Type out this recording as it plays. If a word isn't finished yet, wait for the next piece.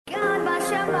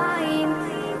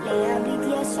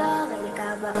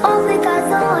אופק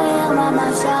הזוהר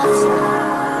ממש עכשיו.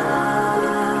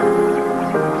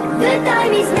 The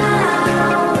time is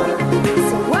now.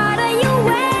 So what are you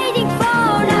waiting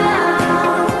for now?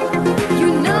 You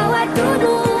know what to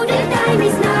do. The time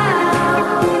is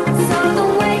now. So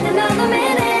don't wait another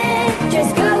minute.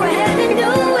 Just go ahead and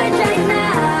do it right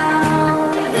now.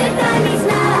 The time is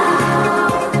now.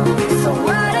 So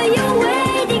what are you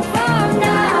waiting for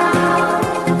now?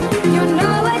 You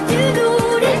know what to do.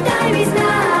 The time is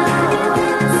now.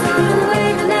 So don't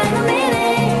wait another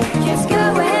minute. Just go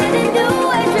ahead and do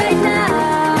it right now.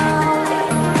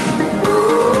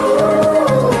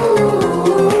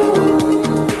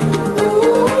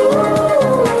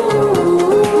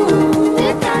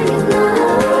 The time is now.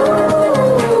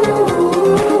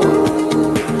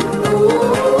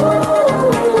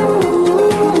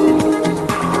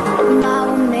 מה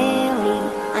אומר לי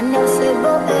הנר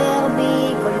שבוער בי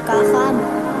כל כך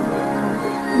עמוק?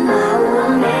 מה הוא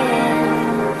אומר?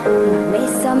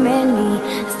 מסמן לי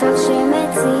סתיו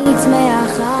שמציץ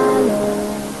מהחלום.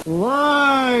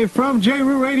 Live from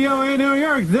J-Root Radio in New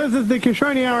York, this is the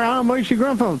Kishrani Hour. I'm Moshe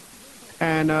Grunfeld,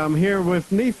 and I'm here with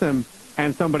Neeson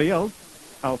and somebody else.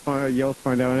 You'll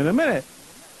find out in a minute.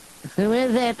 Who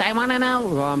is it? I want to know.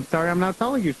 Well, I'm sorry I'm not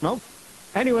telling you, Smoke.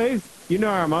 Anyways, you know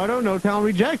our motto, no talent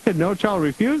rejected, no child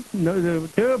refused.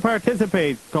 To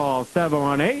participate, call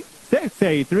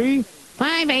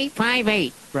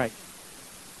 718-683-5858. Right.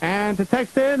 And to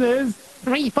text in is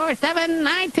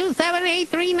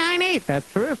 347-927-8398. That's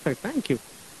terrific. Thank you.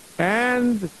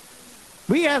 And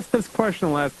we asked this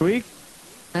question last week.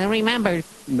 And remembers?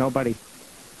 Nobody.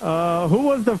 Who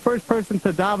was the first person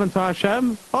to daven to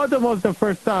Hashem? Adam was the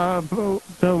first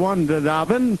one to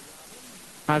daven.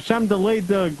 Hashem delayed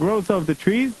the growth of the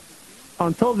trees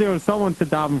until there was someone to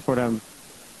daven for them.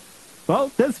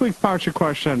 Well, this week's Parsha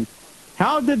question.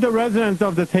 How did the residents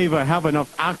of the Teva have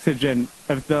enough oxygen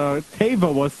if the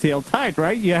Teva was sealed tight,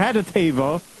 right? You had a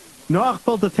Teva. Noach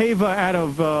built the Teva out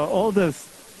of all this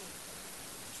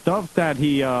stuff that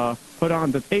he put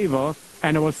on the Teva,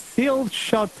 and it was sealed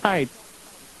shut tight.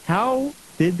 How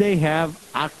did they have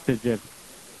oxygen?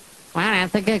 Wow,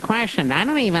 that's a good question. I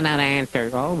don't even know the answer.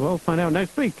 Well, we'll find out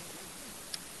next week.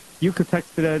 You could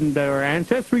text it in their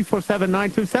answer,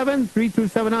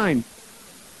 347-927-3279.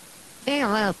 Say a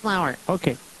little slower.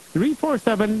 Okay,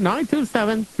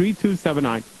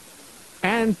 347-927-3279.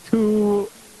 And to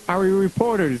our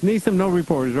reporters, need some no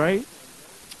reporters, right?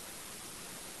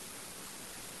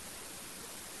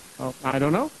 Oh, I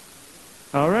don't know.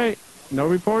 All right, no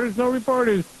reporters, no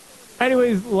reporters.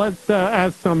 Anyways, let's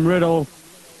ask some riddle.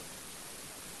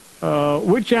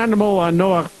 Which animal on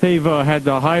Noach's Teva had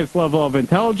the highest level of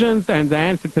intelligence? And the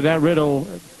answer to that riddle,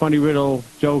 funny riddle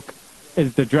joke,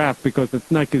 is the giraffe because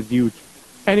its neck is huge.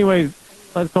 Anyways,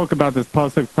 let's talk about this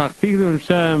pasuk.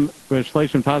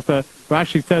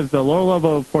 Rashi says the lower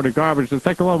level for the garbage, the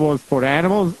second level is for the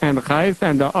animals and the chayes,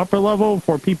 and the upper level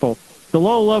for people. The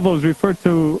lower level is referred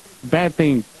to bad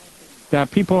things that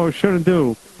people shouldn't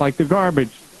do, like the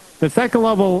garbage. The second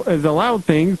level is allowed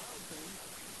things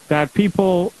that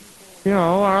people,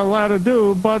 are allowed to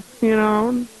do, but,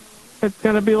 it's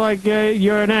going to be like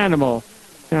you're an animal.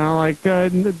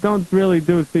 Don't really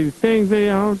do these things.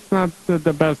 It's not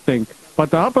the best thing. But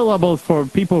the upper level is for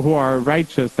people who are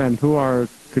righteous and who are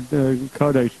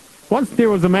Kodesh. Once there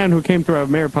was a man who came to Rav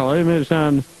Meir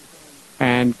Palei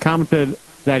and commented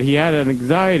that he had an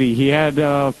anxiety. He had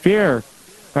fear.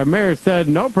 Rav Meir said,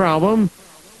 no problem.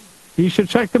 He should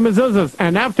check the mezuzahs.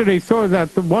 And after they saw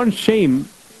that the one shame,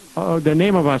 the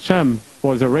name of Hashem,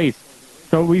 was erased.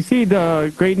 So we see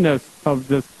the greatness of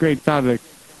this great tzaddik.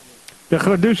 The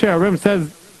Chiddushei HaRim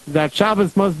says that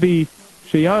Shabbos must be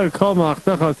all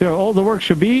the work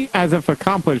should be as if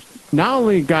accomplished, not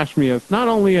only in Gashmias, not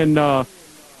only in the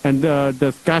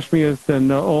Gashmias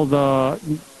and all the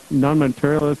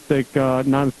non-materialistic,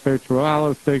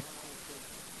 non-spiritualistic,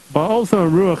 but also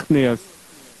in Ruachnias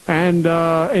and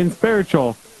in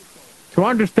spiritual. To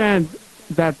understand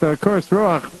that the curse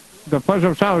Ruach, the pleasure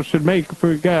of Shabbos, should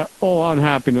forget all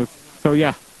unhappiness. So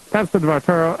yeah, that's the Dvar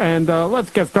Torah, and let's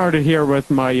get started here with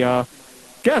my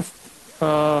guest.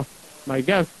 My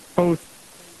guest host.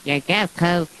 Your guest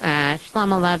host,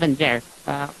 Shlomo Levinger.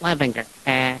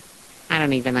 I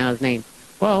don't even know his name.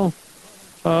 Well,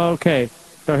 okay.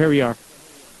 So here we are.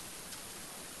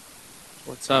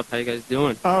 What's up? How you guys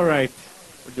doing? All right.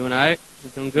 We're doing all right? We're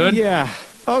doing good? Yeah.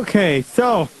 Okay.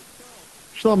 So,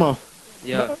 Shlomo.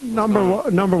 Yeah.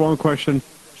 Number one question.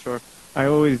 Sure. I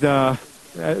always,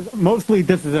 mostly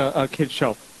this is a kid's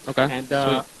show. Okay. And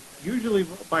usually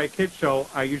by a kid's show,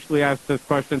 I usually ask this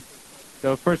question.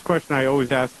 the first question I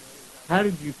always ask, how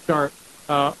did you start?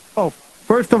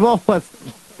 First of all, let's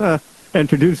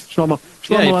introduce Shlomo.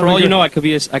 Yeah, Shlomo for all you Levinger. know,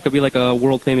 I could be like a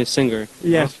world famous singer.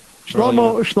 Yes. For all you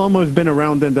know. Shlomo's been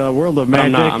around in the world of But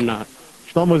magic. I'm not.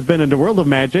 Shlomo's been in the world of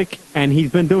magic, and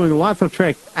he's been doing lots of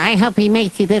tricks. I hope he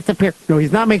makes you disappear. No,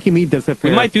 he's not making me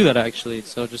disappear. We might do that actually.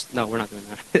 So no, we're not doing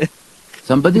that.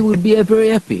 Somebody would be very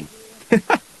happy.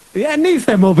 Yeah,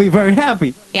 Nissan will be very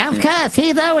happy. Yeah, of course.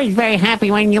 He's always very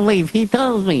happy when you leave. He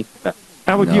told me.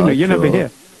 How would you No, know? You're never true.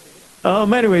 here.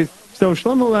 Anyways, so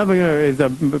Shlomo Levinger is a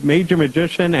major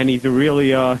magician, and he's a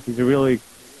really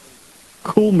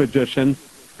cool magician,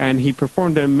 and he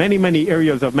performed in many, many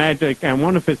areas of magic, and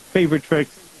one of his favorite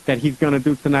tricks that he's going to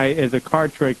do tonight is a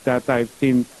card trick that I've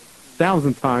seen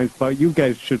 1,000 times, but you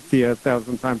guys should see it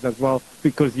 1,000 times as well,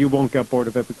 because you won't get bored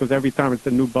of it, because every time it's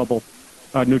a new bubble,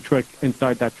 a new trick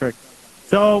inside that trick.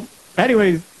 So,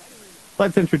 anyways,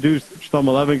 let's introduce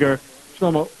Shlomo Levinger.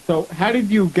 Shlomo, so how did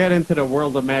you get into the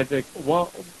world of magic?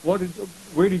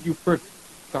 Where did you first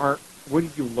start? Where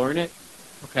did you learn it?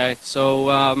 Okay, so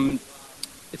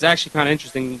it's actually kind of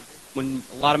interesting when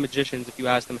a lot of magicians, if you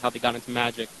ask them how they got into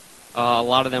magic, a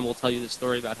lot of them will tell you the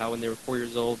story about how when they were 4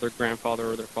 years old, their grandfather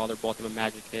or their father bought them a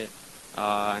magic kit,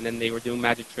 and then they were doing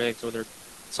magic tricks or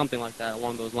something like that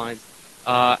along those lines.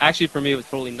 Actually, for me, it was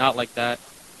totally not like that.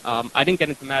 I didn't get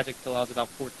into magic till I was about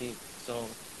 14. So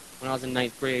when I was in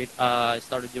 9th grade, I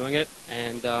started doing it,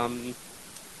 and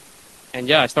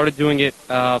yeah, I started doing it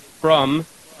from.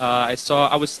 I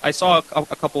saw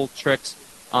a couple tricks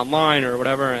online or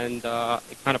whatever, and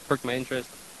it kind of perked my interest.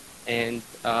 And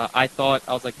I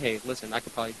was like, hey, listen, I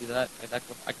could probably do that. I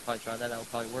could probably try that. That would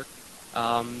probably work.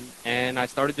 And I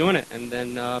started doing it, and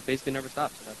then basically never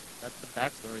stopped. So that's the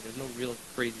backstory. There's no real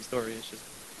crazy story. It's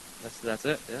just that's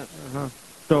it. Yeah. Uh-huh.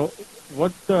 So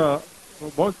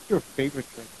what's your favorite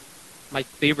trick? My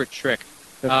favorite trick.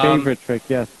 The favorite trick,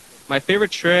 yes. My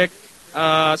favorite trick.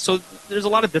 So there's a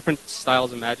lot of different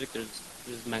styles of magic.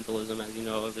 There's mentalism, as you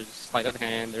know. There's sleight of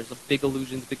hand. There's a big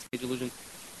illusions, big stage illusion.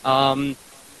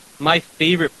 My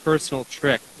favorite personal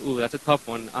trick. Ooh, that's a tough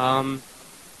one.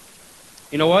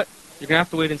 You know what? You're gonna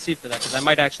have to wait and see for that because I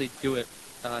might actually do it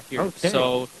here. Okay.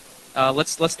 So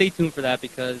let's stay tuned for that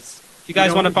because if you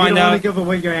guys want to You find don't out. want to give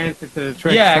away your answer to the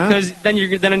trick. Yeah, huh? because then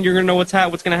you're gonna know what's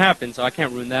gonna happen. So I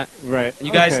can't ruin that. Right. And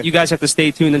you guys have to stay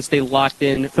tuned and stay locked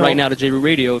in So- right now to JRU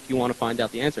Radio if you want to find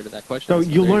out the answer to that question. So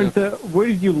you there learned go. where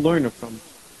did you learn it from?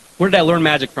 Where did I learn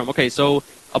magic from? Okay, so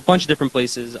a bunch of different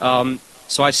places.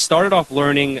 So I started off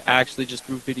learning actually just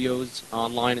through videos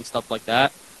online and stuff like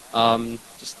that.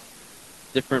 Just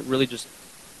different, really just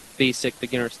basic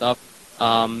beginner stuff.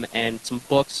 And some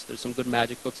books. There's some good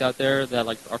magic books out there that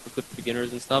are for good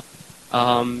beginners and stuff.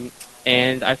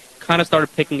 And I kind of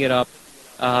started picking it up.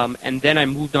 And then I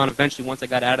moved on eventually once I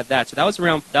got out of that. So that was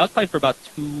probably for about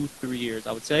 2-3 years,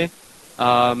 I would say.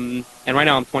 And right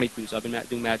now I'm 22, so I've been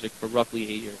doing magic for roughly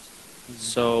 8 years. Mm-hmm.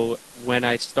 So when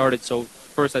I started,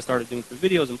 first I started doing through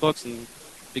videos and books and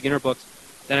beginner books.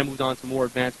 Then I moved on to more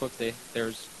advanced books.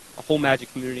 There's a whole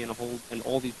magic community and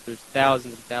there's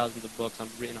thousands and thousands of books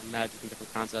written on magic and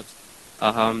different concepts.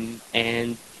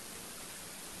 And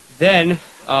then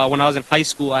when I was in high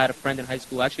school, I had a friend in high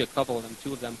school, actually a couple of them,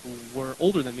 2 of them who were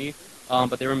older than me,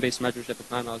 but they were in base measures at the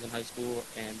time I was in high school,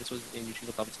 and this was in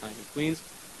Yeshiva Palestine in Queens.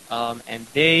 And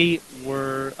they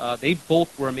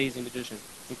both were amazing magicians,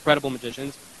 incredible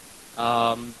magicians.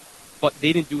 But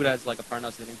they didn't do it as like a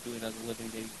parnas, they didn't do it as a living,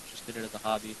 they just did it as a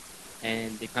hobby.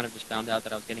 And they kind of just found out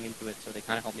that I was getting into it, so they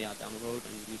kind of helped me out down the road,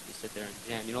 and we used to sit there and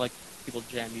jam. You know, like people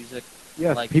jam music?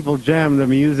 Yes, Like- people jam the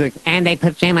music. And they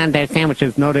put jam on their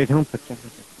sandwiches. No, they don't put jam.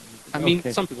 I mean,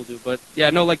 Okay. some people do, but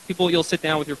yeah, no, like you'll sit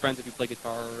down with your friends if you play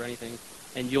guitar or anything,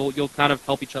 and you'll kind of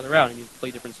help each other out, and you play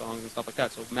different songs and stuff like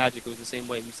that. So magic, it was the same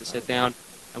way. We used to sit down,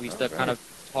 and we used to kind of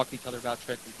talk to each other about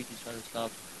tricks and teach each other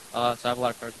stuff. So I have a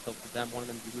lot of friends who with them. One of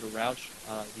them is Yehuda Roush.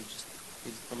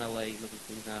 He's from LA. He lives in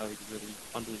Queens now. He's a really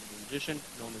unbelievable magician.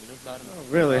 No one really knows about him. Oh,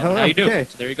 really? Now you do. Okay.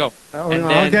 So there you go. I'll And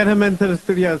then- get him into the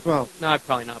studio as well. No,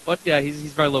 probably not. But yeah,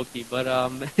 he's very low key. But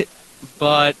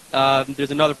there's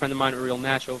another friend of mine, Uriel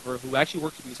Nashover, who actually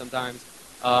works with me sometimes,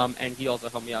 and he also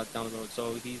helped me out down the road.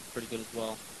 So he's pretty good as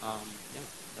well. Yeah,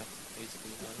 that's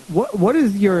basically What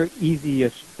is your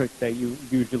easiest trick that you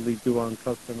usually do on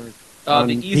customers? The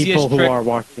on easiest people who trick- are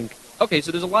watching. Okay,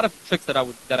 so there's a lot of tricks that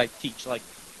I teach. Like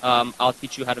I'll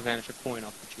teach you how to vanish a coin.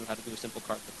 I'll teach you how to do a simple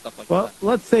card trick, stuff like Well, that.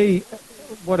 let's say,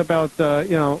 what about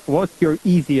what's your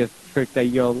easiest trick that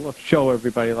you'll show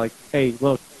everybody? Like, hey,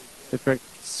 look, the trick.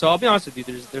 So I'll be honest with you.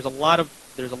 There's a lot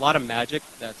of magic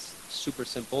that's super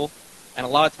simple, and a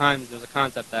lot of times there's a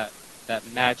concept that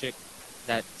magic,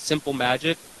 that simple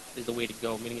magic, is the way to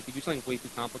go. Meaning, if you do something way too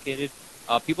complicated,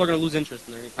 people are going to lose interest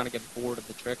and they're going to kind of get bored of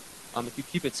the trick. If you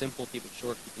keep it simple, keep it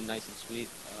short, keep it nice and sweet,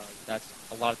 that's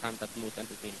a lot of times that's the most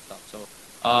entertaining stuff. So,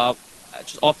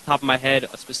 just off the top of my head,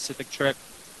 a specific trick,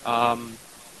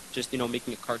 just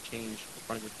making a card change in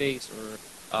front of your face,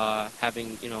 or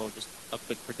having just a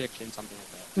quick prediction, something like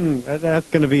that. That's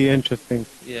going to be interesting.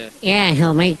 Yeah. Yeah,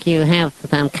 he'll make you have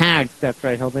some cards. That's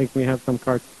right. He'll make me have some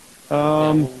cards.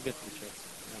 Yeah, we'll get to the tricks.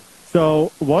 Yeah.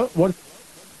 So what's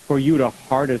for you the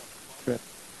hardest trick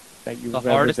that you've The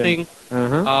ever hardest done?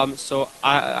 thing. So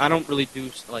I don't really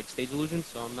do like stage illusions,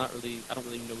 so I don't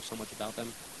really know so much about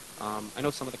them. I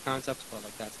know some of the concepts, but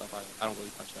like that stuff I don't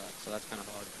really touch that. So that's kind of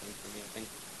the hardest thing for me, I think.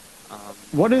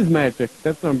 What is magic?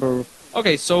 That's number.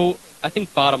 Okay, so I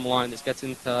think bottom line, this gets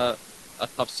into a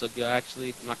tough sugya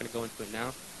actually. I'm not going to go into it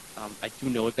now. I do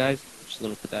know it, guys. Just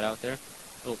going to put that out there.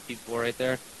 Little T4 right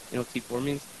there. You know what T4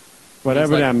 means?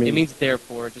 Whatever that means. It means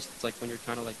therefore. Just it's like when you're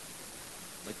trying to like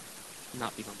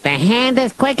not be humble. The hand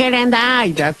is quicker than the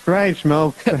eye. That's right,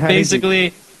 Schmo.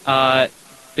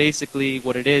 Basically,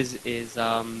 what it is it's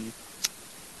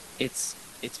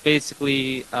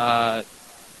basically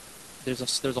there's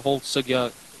a whole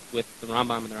sugya with the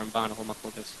Rambam and the Ramban, a whole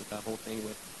machlokas with that whole thing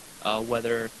with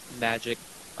whether magic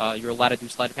you're allowed to do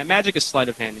sleight of hand. Magic is sleight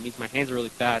of hand. It means my hands are really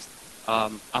fast.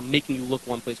 I'm making you look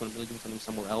one place when I'm really doing something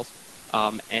somewhere else.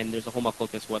 And there's a whole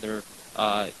machlokas whether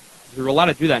you're allowed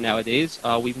to do that nowadays.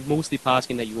 We mostly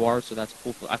posking that you are, so that's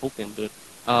hopefully I'm good.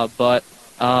 But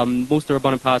most are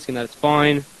abundant posking that it's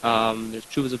fine. There's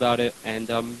chuvas about it, and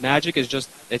magic is just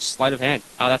it's sleight of hand.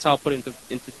 That's how I'll put it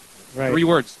into Right. 3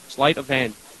 words: sleight of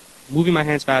hand. Moving my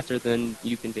hands faster than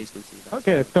you can basically see.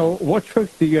 Okay, so what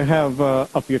tricks do you have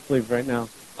up your sleeve right now?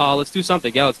 Let's do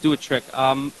something. Yeah, let's do a trick.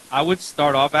 I would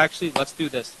start off actually. Let's do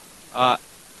this.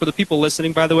 For the people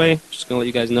listening, by the way, just gonna let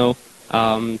you guys know.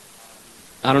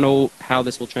 I don't know how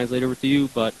this will translate over to you,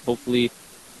 but hopefully,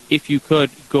 if you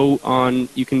could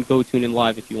you can go tune in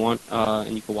live if you want,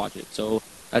 and you can watch it. So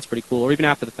that's pretty cool. Or even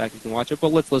after the fact, you can watch it. But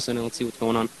let's listen and let's see what's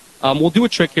going on. We'll do a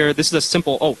trick here. This is a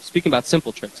simple. Oh, speaking about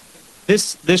simple tricks,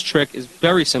 this trick is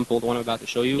very simple. The one I'm about to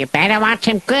show you. You better watch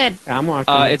him good. I'm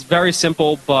watching. It's very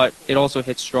simple, but it also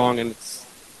hits strong, and it's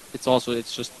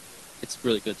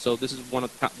really good. So this is one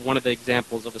of the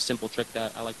examples of a simple trick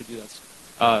that I like to do.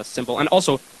 That's simple, and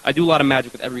also I do a lot of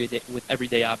magic with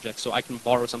everyday objects. So I can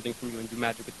borrow something from you and do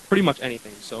magic with pretty much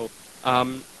anything. So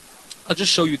I'll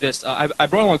just show you this. I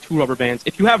brought along 2 rubber bands.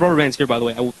 If you have rubber bands here, by the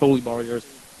way, I will totally borrow yours.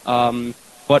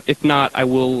 But if not, I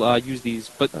will use these.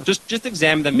 But just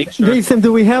examine them, make sure. Jason,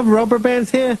 do we have rubber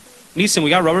bands here? Neeson, we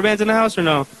got rubber bands in the house or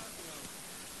no?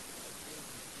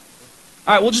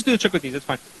 All right, we'll just do the trick with these. It's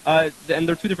fine. And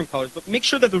they're 2 different colors, but make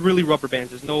sure that they're really rubber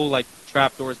bands. There's no like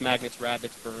trapdoors, magnets,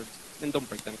 rabbits, birds. And don't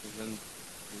break them. Then,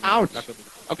 Ouch.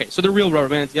 Okay, so they're real rubber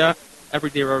bands. Yeah,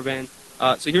 everyday rubber bands.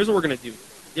 So here's what we're gonna do.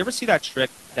 You ever see that trick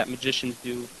that magicians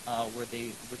do, where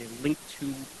they link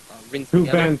 2 rings 2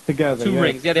 together? bands together. 2 yeah.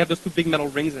 rings. Yeah, they have those 2 big metal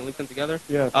rings and they link them together.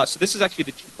 Yeah. So this is actually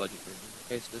the cheap legend version.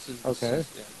 Okay, so this is Okay.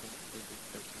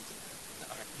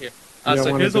 All right, here. You don't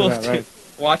So wanna here's do what that, we'll do. right?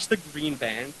 Watch the green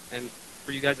band, and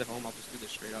for you guys at home, I'll just do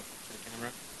this straight up to the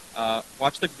camera.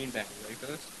 Watch the green band. You ready for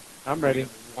this? I'm ready.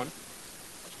 1,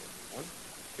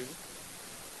 2,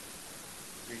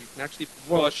 3. You can actually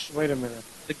Whoa, push wait a minute.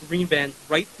 the green band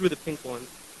right through the pink one.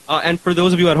 And for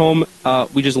those of you at home,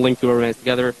 we just linked 2 rubber bands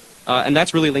together, and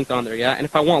that's really linked on there, yeah? And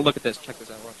if I want, look at this. Check this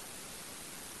out. Watch.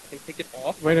 I can take it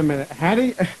off. Wait a minute.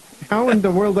 How in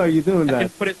the world are you doing I can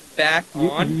that? put it back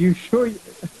on, You sure?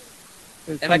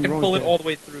 and I can pull it all the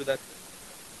way through that.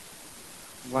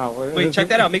 Wow. Wait, check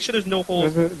that out. Make sure there's no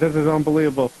holes. This is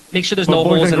unbelievable. Make sure there's For no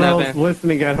boys holes and in that girls band.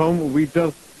 listening at home, we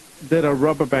just did a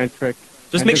rubber band trick.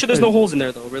 Just And make this sure there's is- no holes in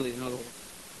there, though. Really, no holes.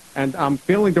 And I'm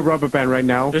feeling the rubber band right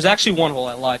now. There's actually 1 hole.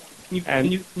 I lied. Can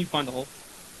And- you find the hole?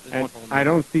 There's And 1 hole. In there.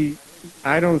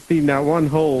 I don't see not one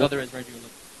hole. No, there is right here.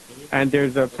 Look. And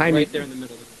there's a tiny. Right there in the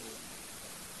middle. There's a hole.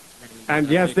 Right in the middle. And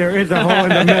That's yes, big. there is a hole in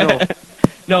the middle.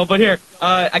 No, but here,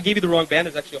 I gave you the wrong band.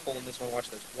 There's actually a hole in this one.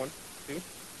 Watch this. 1, 2. You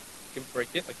can break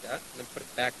it like that, and then put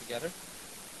it back together.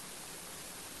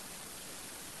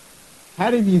 How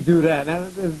did you do that? Now,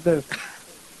 this.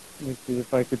 Let me see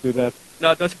if I could do that.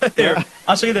 No, don't here.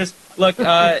 I'll show you this. Look,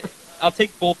 I'll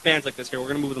take both bands like this here. We're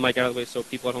gonna move the mic out of the way so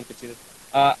people at home can see this.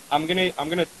 I'm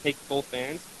gonna take both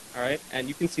bands. All right, and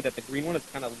you can see that the green one is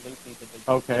kind of linked into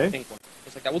the Okay. pink one.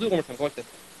 Just like that. We'll do it one more time. Go like this.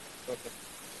 Go like this.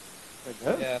 Like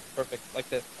that? Yeah, perfect. Like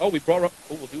this. Oh, we brought. Oh,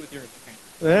 we'll do it with yours. Okay.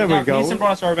 There we go. Neeson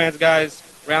brought us rubber bands, guys.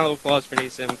 Round of applause for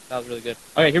Neeson. That was really good.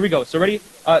 All right, here we go. So ready?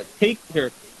 Take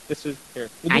here. This is here.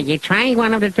 We'll Are do- you trying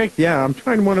one of the tricks? Yeah, I'm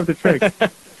trying one of the tricks.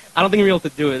 I don't think we're able to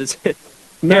do it.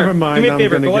 Never mind, Do me a I'm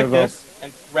favor. gonna Go like give up. this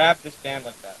and grab this band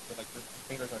like that. So like your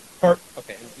fingers are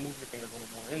okay, and move your fingers a little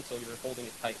more in so you're holding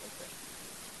it tight like that.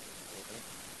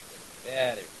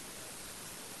 Yeah, there. You go.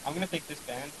 I'm gonna take this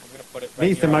band. I'm gonna put it right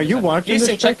Nathan, here. are you watching Nathan,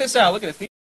 this check trick? this out. Look at this.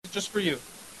 It's just for you.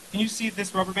 Can you see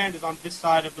this rubber band is on this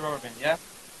side of the rubber band? Yeah.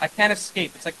 I can't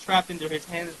escape. It's like trapped in there. His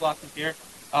hand is blocked in here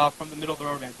from the middle of the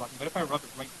rubber band blocking. But if I rub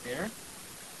it right there,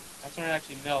 that's when it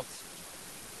actually melts.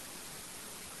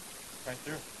 Right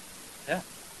through. Yeah.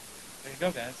 There you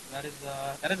go, guys. That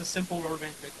is a simple rubber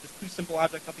band trick. Just two simple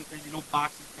objects, nothing crazy. No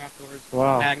boxes, craft doors,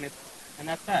 Wow. magnets, and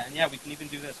that's that. And yeah, we can even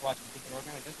do this. Watch. We take the rubber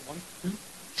band like this. 1, 2.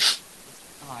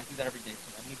 I do that every day.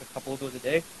 So I need a couple of those a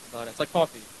day. But it's like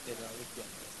coffee.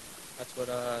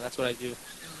 That's what I do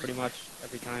pretty much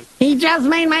every time. He just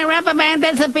made my rubber band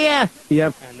disappear.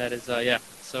 Yep. And that is yeah.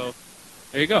 So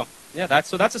there you go. Yeah,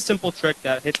 that's a simple trick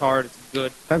that hits hard. It's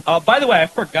good. By the way, I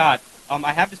forgot.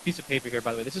 I have this piece of paper here.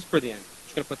 By the way, this is for the end.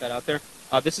 Just gonna put that out there.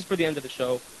 This is for the end of the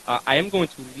show. I am going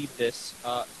to leave this.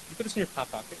 You put this in your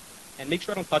top pocket and make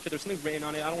sure I don't touch it. There's something written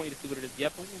on it. I don't want you to see what it is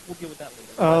yet, but we'll deal with that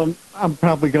later. I'm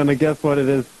probably gonna guess what it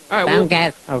is. All right, Don't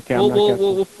guess. Okay, I'm not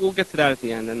guessing. we'll get to that at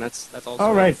the end, and that's also.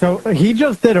 All right, so he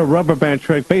just did a rubber band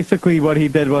trick. Basically, what he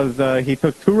did was he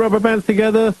took two rubber bands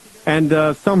together and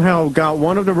somehow got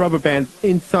one of the rubber bands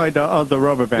inside the other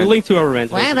rubber band. We'll link to our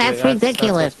bands. Wow, that's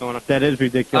ridiculous. what's going on. That is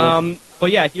ridiculous.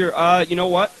 But yeah, here. You know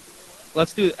what?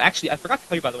 Let's do. Actually, I forgot to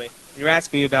tell you, by the way. You were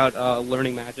asking me about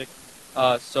learning magic.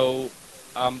 I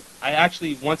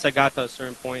actually, once I got to a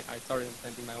certain point, I started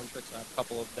inventing my own tricks. I have a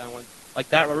couple of that one. Like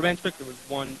that rubber band trick, there was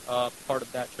one part of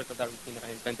that trick, of that routine that I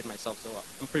invented myself. So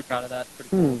I'm pretty proud of that. Pretty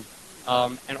cool.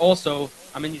 And also,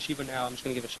 I'm in yeshiva now. I'm just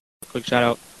going to give a quick shout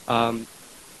out.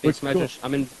 Which Medrash.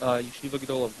 I'm in Yeshiva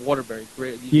Gedolah of Waterbury.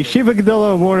 Great. Yeshiva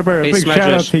Gedolah of Waterbury. A Base big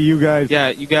shout out Medrash. to you guys. Yeah,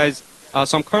 you guys.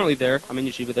 So I'm currently there. I'm in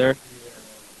yeshiva there.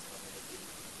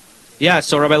 Yeah,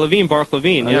 so Rabbi Levine, Baruch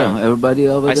Levine, yeah. Everybody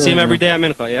over there. I see him every day at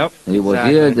Mincha, yep. He was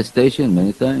Exactly. here at the station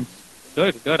many times.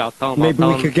 Good. I'll tell him. Maybe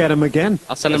we could get him again.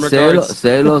 I'll send him Say regards.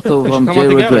 hello to We should from come on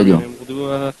J-Root together, Radio. man.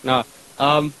 We'll do no.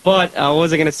 But what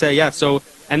was I gonna say? Yeah. So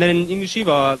and then in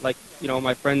yeshiva, like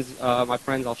my friends,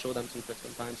 I'll show them some tricks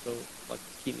sometimes, so like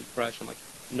keep me fresh and like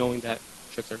knowing that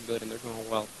tricks are good and they're going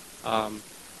well.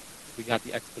 We got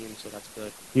the X team, so that's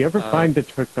good. Do you ever find the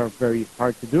tricks are very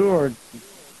hard to do, or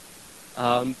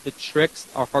the tricks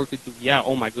are hard to do. Yeah.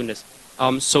 Oh my goodness.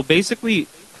 So basically,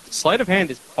 sleight of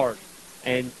hand is hard,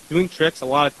 and doing tricks a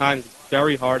lot of times is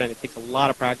very hard, and it takes a lot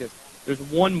of practice. There's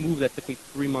one move that took me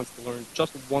 3 months to learn,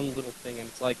 just one little thing, and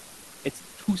it's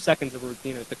 2 seconds of a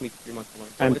routine, and it took me 3 months to learn.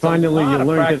 So and it's a finally lot you of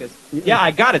learned it? practice. Yeah,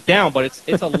 I got it down, but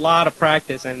it's a lot of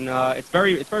practice, and it's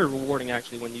very rewarding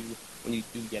actually when you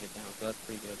do get it down. So that's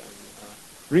pretty good. And,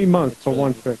 3 months it's for really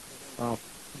one good. trick. Wow.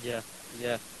 Yeah.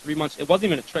 3 months. It wasn't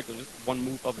even a trick. It was just one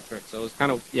move of a trick. So it was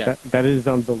kind of That is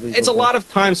unbelievable. It's a lot of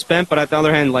time spent, but on the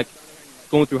other hand, like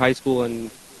going through high school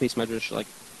and Base Medrash, like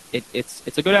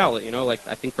it's a good outlet. Like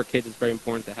I think for kids it's very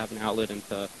important to have an outlet and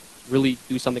to really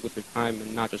do something with your time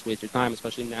and not just waste your time.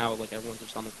 Especially now, like everyone's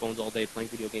just on their phones all day playing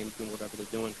video games, doing whatever they're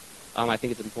doing. I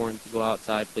think it's important to go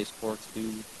outside, play sports,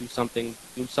 do something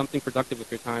productive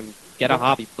with your time. Get a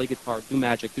hobby, play guitar, do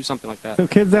magic, do something like that. So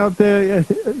kids out there,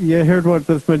 you heard what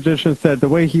this magician said. The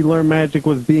way he learned magic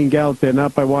was being out there,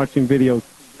 not by watching videos.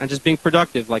 And just being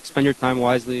productive, like spend your time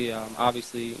wisely.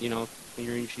 Obviously, when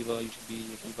you're in yeshiva, you should be in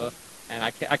yeshiva. And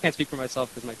I can't speak for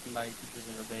myself because my teachers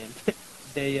in our band,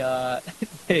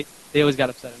 they always got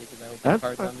upset at me because I would put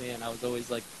cards on me, and I was always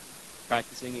like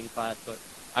practicing in class. But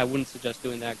I wouldn't suggest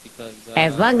doing that because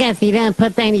As long as he didn't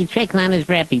put any tricks on his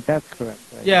rep. That's correct.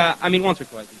 Right? yeah, I mean once or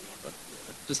twice, but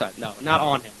besides, no, not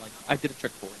on him. Like I did a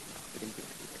trick for him. I didn't do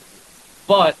anything.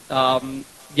 But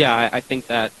yeah, I think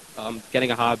that getting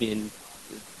a hobby is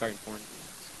very important.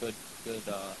 It's good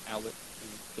outlet and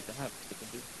good to have. Good to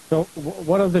do. So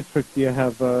what other tricks do you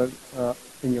have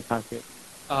in your pocket?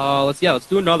 Let's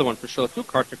do another one for sure. Let's do a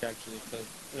card trick actually, because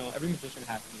every magician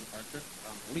has to do a card trick,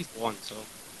 at least one. So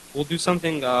we'll do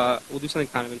something kind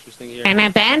of interesting here. And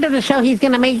at the end of the show, he's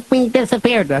going to make me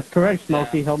disappear. That's correct,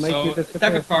 Smokey. He'll make you Deck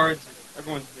disappear. of cards.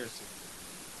 Everyone's here. Deck of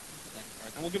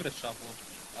cards, and we'll give it a shuffle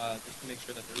just to make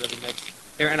sure that they're really mixed.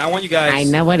 Here, and I want you guys. I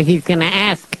know what he's going to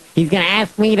ask. He's going to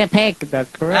ask me to pick. That's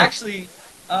correct. Actually,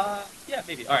 yeah,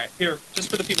 maybe. All right, here, just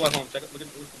for the people at home, check it. Look at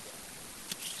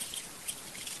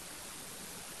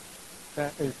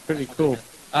That is pretty cool.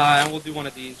 and we'll do one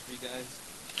of these for you guys.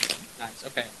 Nice.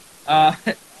 Okay.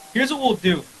 Here's what we'll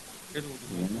do.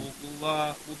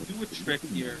 We'll do a trick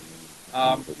here.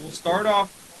 We'll start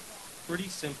off pretty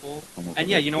simple. And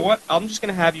yeah, you know what? I'm just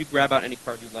gonna have you grab out any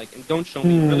card you like, and don't show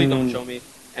me. Really, don't show me.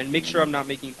 and make sure I'm not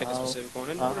making you pick a specific one.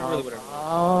 And really whatever.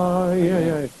 Oh, yeah.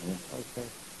 Okay.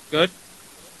 Good.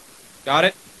 Got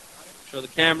it. Show the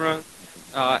camera.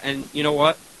 And you know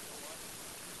what?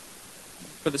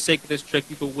 For the sake of this trick,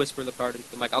 you can whisper the card into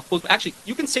the mic. I'll close. Actually,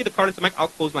 you can say the card into the mic. I'll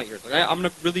close my ears. Okay? I'm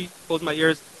gonna really close my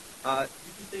ears. You can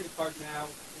say the card now.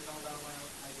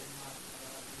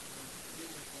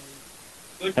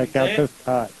 Good. Check out this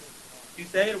card. You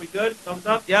say it? Are we good? Thumbs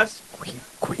up? Yes?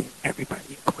 Queen,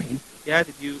 everybody, queen. Yeah,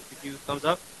 did you thumbs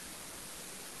up?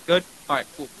 Good? Alright,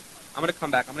 cool. I'm gonna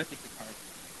come back. I'm gonna take the card.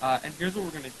 And here's what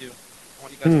we're gonna do. I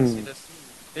want you guys to see this.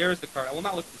 There's the card. I will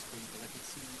not look at the screen because I can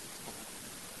see it's going.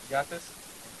 You got this?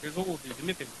 Here's what we'll do. Do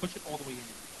me a favor. Push it all the way in.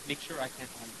 Make sure I can't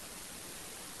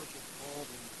push it all the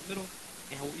way into the middle.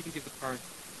 And we'll even give the card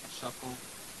a shuffle.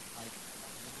 Like,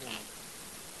 so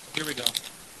here we go.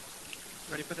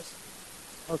 Ready for this?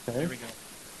 Okay. Here we go.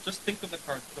 Just think of the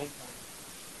card. Don't tell me.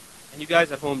 And you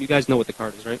guys at home, you guys know what the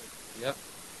card is, right? Yep.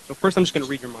 So first I'm just going to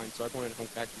read your mind so everyone at home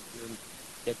can actually hear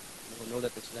and know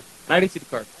that this is that. And I didn't see the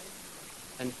card.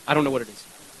 And I don't know what it is.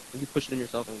 And you push it in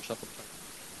yourself and shuffle the card.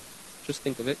 Just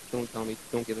think of it. Don't tell me.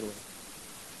 Don't give it away.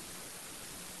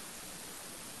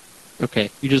 Okay.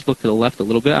 You just look to the left a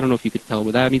little bit. I don't know if you could tell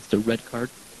what that means. It's a red card.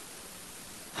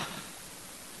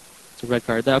 It's a red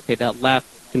card. Okay, that left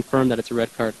confirmed that it's a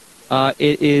red card.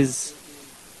 It is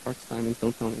hearts, diamonds.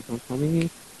 Don't tell me. Don't tell me.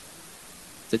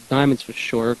 It's a diamonds for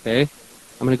sure. Okay.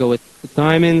 I'm gonna go with the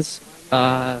diamonds.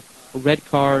 A red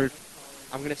card.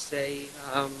 I'm gonna say.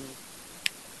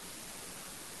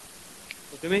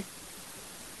 Look at me.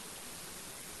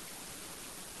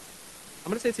 I'm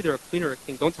gonna say it's either a queen or a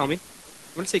king. Don't tell me.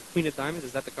 I'm gonna say queen of diamonds.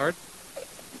 Is that the card?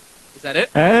 Is that it?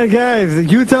 Hey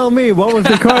guys, you tell me what was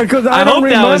the card because I don't hope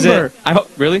remember. that was it. I hope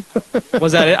really.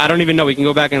 Was that it? I don't even know. We can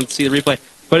go back and see the replay.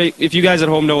 But if you guys at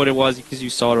home know what it was because you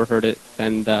saw it or heard it,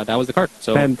 then that was the card.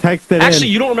 So And text it actually,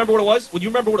 in. you don't remember what it was? Would you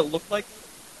remember what it looked like?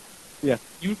 Yeah.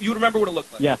 You remember what it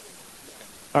looked like? Yeah.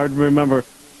 I would remember.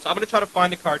 So I'm gonna try to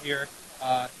find the card here.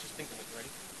 Just think of it. Ready?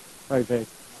 Right there.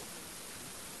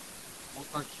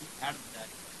 What card shoot out of the deck?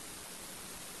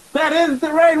 That is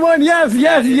the right one. Yes.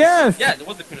 Yeah, it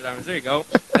was the queen of diamonds. There you go.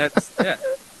 That's yeah.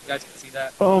 You guys can see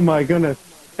that. Oh my goodness.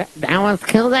 That one's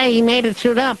killed. He made it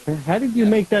shoot up. How did you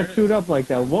make that shoot up like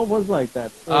that? What was like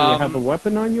that? You have a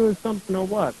weapon on you or something or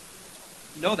what?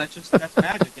 No, that's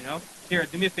magic, you know. Here,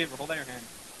 do me a favor. Hold out your hand.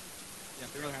 Yeah,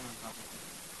 put your other hand on top of it.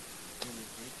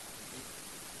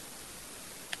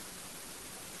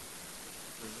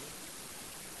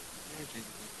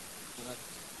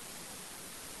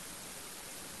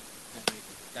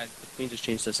 Guys, the queen just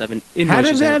changed to 7. How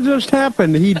did that just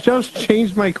happen? He just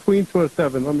changed my queen to a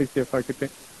 7. Let me see if I could take.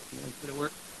 Did it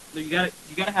work? No, you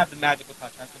gotta have the magical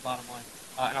touch. That's the bottom line.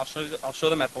 And I'll show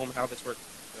them at home how this works.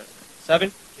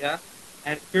 7, yeah.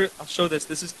 And here I'll show this.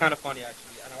 This is kind of funny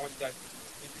actually, and I want you guys to see.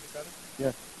 Can you see the 7?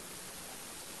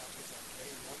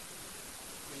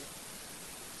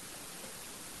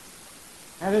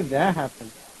 Yeah. How did that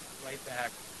happen? Right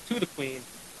back to the queen,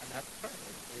 and that's the card.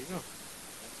 There you go.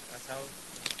 That's how.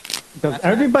 Does That's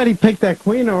everybody pick that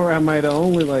queen, or am I the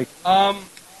only like?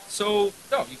 So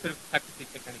no, you could have technically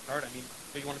picked any card. I mean,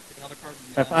 do you want to pick another card?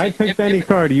 If I picked any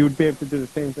card, you would be able to do the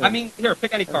same thing. I mean, here,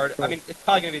 pick any card. cool. I mean, it's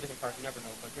probably gonna be a different card. You never know.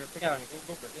 But here, pick out any.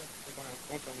 Go for it. Yeah, pick one out.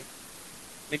 Don't tell me.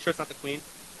 Make sure it's not the queen.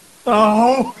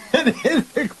 Oh, it is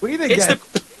the queen again. It's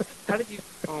the. How did you?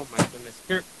 Oh my goodness.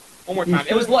 Here, one more time.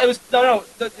 It was. No.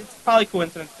 It's probably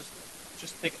coincidence.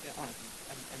 Just pick it. Honestly,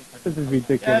 any card. This is Yeah,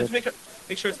 ridiculous. just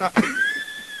make sure it's not.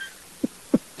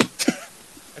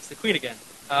 That's the queen again.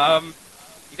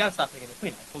 You gotta stop picking the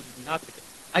queen. I told you not to pick it.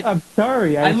 I'm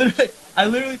sorry. I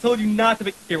literally told you not to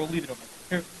pick. Here, we'll leave it over.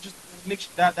 Here, just make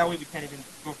sure that way we can't even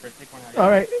go for it. Take one out. All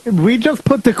right, we just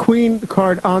put the queen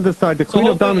card on the side. The queen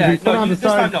of hopefully, diamonds we put on the this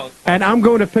time, side, no. and I'm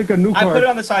going to pick a new I put it card.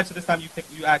 on the side, so this time you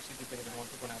actually do pick it.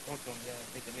 Don't pick one out. Don't film. Yeah,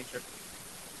 make sure.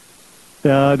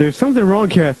 There's something wrong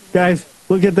here, guys.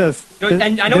 Look at this. And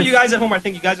I know This- you guys at home are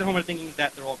thinking. You guys at home are thinking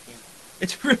that they're all queens.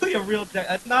 It's really a real.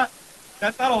 That's not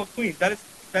all queens. That's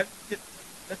a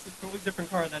totally different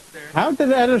card. That's there. How did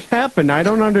that just happen? I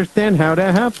don't understand how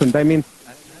that happened. I mean,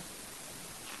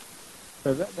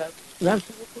 that's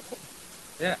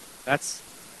Yeah,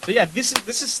 so yeah.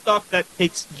 This is stuff that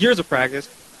takes years of practice,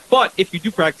 but if you do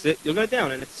practice it, you'll get it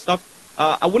down. And it's stuff.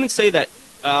 I wouldn't say that.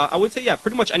 I would say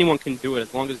pretty much anyone can do it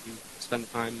as long as you spend the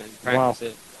time and practice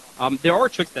it. There are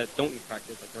tricks that don't need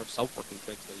practice, like there are self-working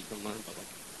tricks that you can learn, but like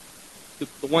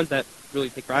the ones that really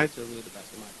take practice are really the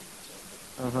best in my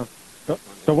opinion.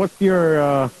 So what's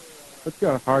your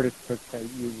hardest trick that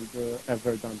you've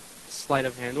ever done? Sleight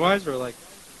of hand wise, or like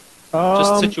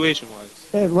Just Um,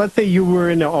 situation-wise. let's say you were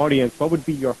in the audience. What would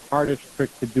be your hardest trick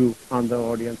to do on the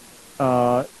audience?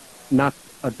 Not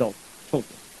adults,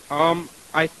 children.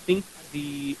 I think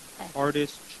the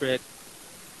hardest trick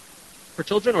for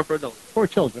children or for adults? For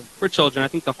children. For children, I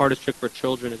think the hardest trick for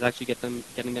children is actually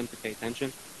getting them to pay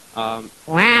attention.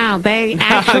 Wow, they I'm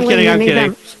actually kidding. I'm need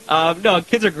kidding. them. No,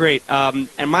 kids are great. And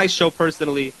my show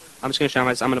personally, I'm just gonna shout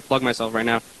myself. I'm gonna plug myself right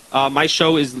now. My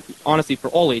show is honestly for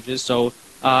all ages. So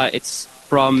it's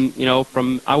from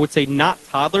I would say not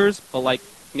toddlers, but like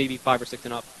maybe 5 or 6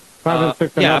 and up. 5 and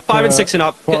 6 and yeah, up. 5 and 6 and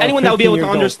up. For Anyone that will be able 15 to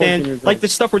years old, 14 understand, years like old. the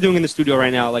stuff we're doing in the studio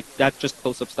right now, like that's just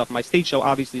close-up stuff. My stage show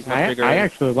obviously is much bigger. I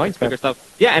actually like it's bigger that.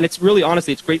 stuff. Yeah, and it's really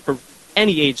honestly, it's great for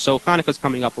any age. So Hanukkah's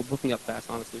coming up. We're booking up fast,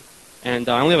 honestly, and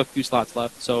I only have a few slots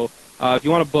left. So if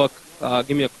you want to book,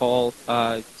 give me a call.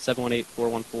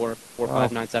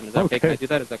 718-414-4597. Is that okay? Can I do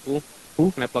that? Is that cool?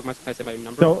 Can I plug my? Can I say my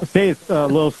number? So say it a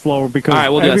little slower because All right,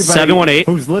 we'll do that. everybody 718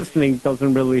 who's listening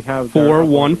doesn't really have their-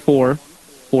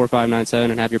 414-4597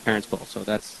 and have your parents call. So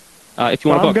that's if you So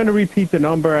want to I'm book. going to repeat the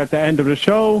number at the end of the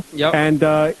show, Yep.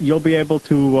 and you'll be able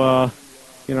to,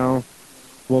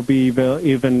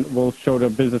 we'll show the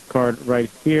business card right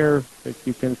here if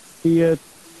you can see it.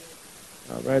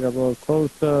 All right, a little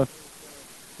closer.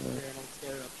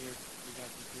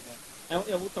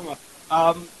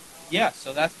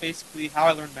 So that's basically how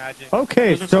I learned magic. Okay,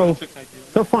 Those are some of so the tricks I do.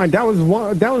 so fine. That was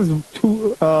one. That was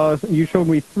two. You showed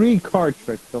me 3 card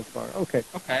tricks so far. Okay,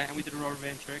 Okay, and we did a rubber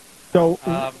band trick. so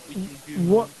We can do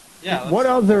what? Yeah. What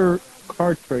other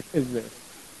card trick is there?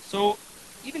 So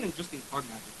even in just in card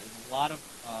magic, there's a lot of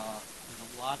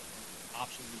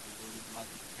options you can do. There's a lot of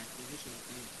different transitions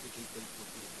which in place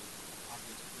with the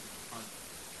objects card,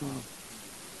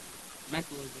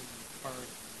 mentalism, card,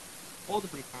 all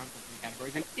different concepts and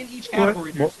categories. And in each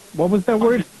category, there's What was that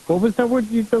word? What was that word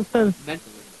you just said?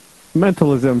 mentalism.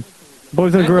 Mentalism.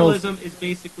 Boys and girls. Mentalism is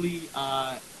basically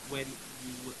when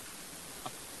you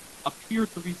appear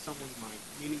to read someone's mind.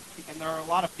 Meaning, and there are a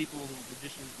lot of people,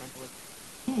 magicians, mentalists,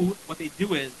 who what they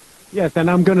do is Yes, and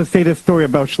I'm going to say this story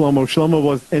about Shlomo. Shlomo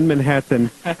was in Manhattan,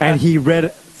 and he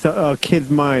read a kid's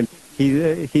mind.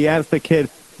 He asked the kid,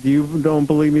 "You don't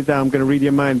believe me that I'm going to read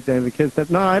your mind?" And the kid said,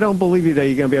 "No, I don't believe you that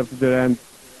you're going to be able to do that." And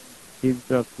he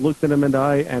just looked at him in the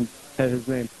eye and said his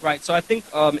name. right. So I think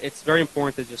it's very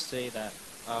important to just say that,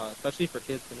 especially for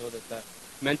kids, to know that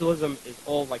mentalism is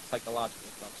all like psychological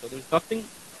stuff. So there's nothing.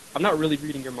 I'm not really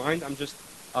reading your mind. I'm just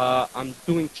I'm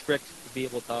doing tricks to be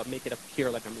able to make it appear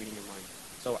like I'm reading your mind.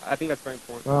 So I think that's very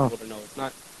important for Wow. people to know. It's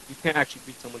not you can't actually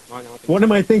read someone's mind. I don't think What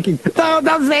am I thinking? No,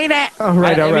 don't say that. All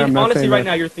right, I all right. mean, I'm not honestly, saying right that.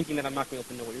 now you're thinking that I'm not going to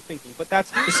be able to know what you're thinking, but that's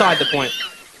beside the point.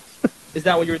 Is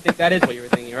that what you were thinking? That is what you were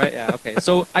thinking, right? Yeah. Okay.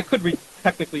 So I could read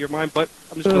technically your mind, but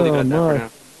I'm just going to leave it at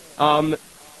that for now.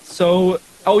 So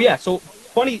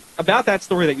funny about that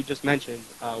story that you just mentioned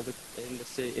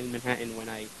in Manhattan when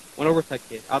I went over to that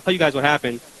kid. I'll tell you guys what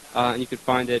happened, and you could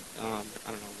find it. I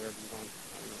don't know wherever you want.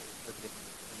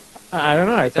 I don't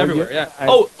know. It's everywhere. Yeah.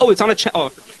 It's on a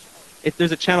channel.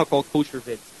 There's a channel called Kosher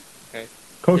Vids. Okay.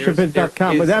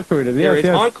 Koshervids.com, but that's where it is. There Yes, is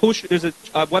yes. on Kosher. There's a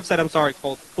website. I'm sorry,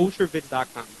 called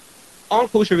KosherVids.com. On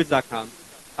KosherVids.com,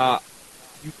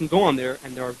 you can go on there,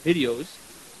 and there are videos,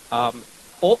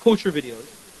 all kosher videos.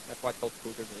 That's why it's called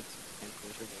Kosher Vids and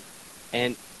Kosher Vids.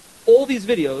 And all these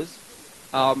videos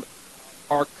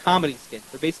are comedy skits.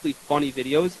 They're basically funny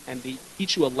videos, and they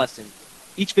teach you a lesson.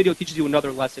 Each video teaches you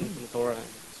another lesson from the Torah, and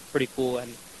it's pretty cool.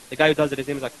 And the guy who does it, his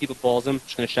name is Akiva Balsam.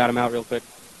 Just gonna shout him out real quick.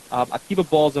 Akiva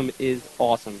Balsam is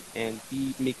awesome, and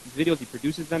he makes these videos. He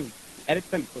produces them, he edits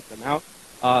them, he puts them out.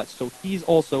 So he's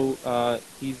also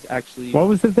he's actually What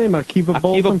was his name? Akiva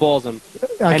Balsam? Akiva Balsam.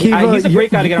 Akiva, he's a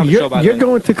great guy to get on the show. By the You're way.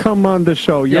 going to come on the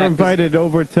show. You're Yeah, 'cause- invited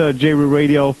over to J-Root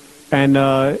Radio, and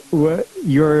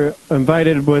you're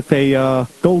invited with a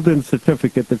golden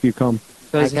certificate if you come.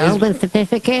 A 'Cause golden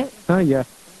certificate? Oh, yeah.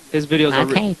 his videos are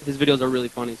Okay. his videos are really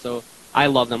funny. So I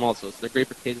love them also. So they're great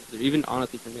for kids. They're even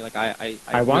honestly for me, like I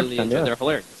watch really them, enjoy. yeah. They're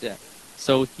hilarious. Yeah.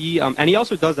 So he and he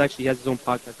also does actually has his own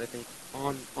podcast. I think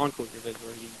on Kosher Vids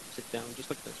where he sits down just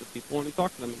like this with people and he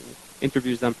talks to them and he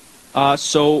interviews them.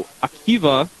 So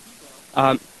Akiva,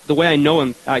 the way I know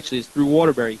him actually is through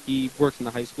Waterbury. He works in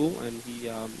the high school and he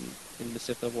in the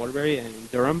SIFTA of Waterbury and in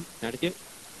Durham, Connecticut.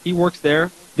 He works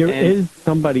there. There and- is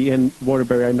somebody in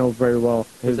Waterbury I know very well.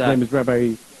 His that? name is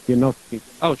Rabbi Yanofsky.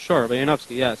 Oh, sure,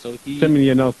 Vayanovsky, yeah. So Simon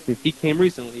Yanofsky. he came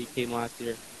recently. He came last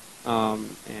year.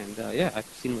 I've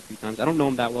seen him a few times. I don't know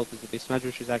him that well because the base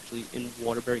measure is actually in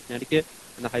Waterbury, Connecticut,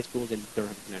 and the high school is in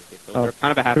Durham, Connecticut. So Oh, they're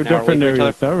kind of a half two an hour away different from each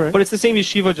areas, other. all right. But it's the same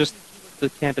yeshiva, just the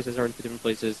campuses are in two different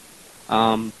places.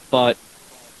 But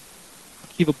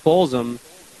Akiva Balsam,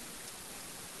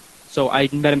 So I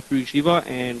met him through Yeshiva,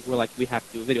 and we're like, we have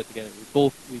to do a video together.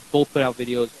 We both put out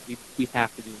videos. We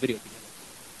have to do a video together.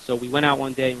 So we went out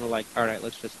one day and we're like, all right,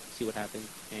 let's just see what happens.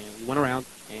 And we went around,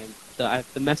 and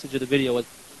the message of the video was,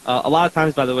 a lot of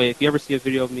times, by the way, if you ever see a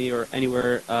video of me or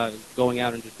anywhere going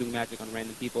out and just doing magic on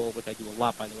random people, which I do a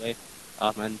lot, by the way,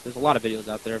 and there's a lot of videos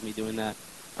out there of me doing that,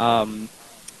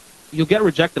 you'll get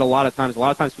rejected a lot of times. A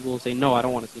lot of times people will say, no, I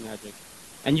don't want to see magic.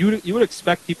 And you would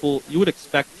expect people.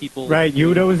 Right, you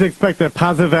would always expect a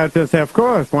positive answer to say, of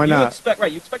course, why not?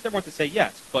 You expect everyone to say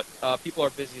yes, but people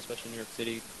are busy, especially in New York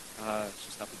City. It's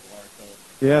just how people are. So,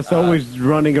 Yeah, it's always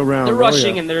running around. they're Oh,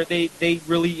 rushing, yeah. and they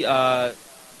really what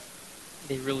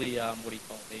do you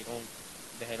call it? They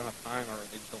don't have time, or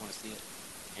they just don't want to see it,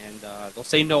 and they'll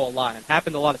say no a lot. And it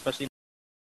happened a lot, especially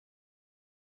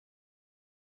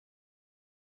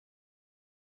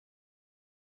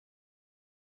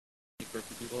for a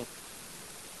few people.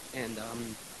 And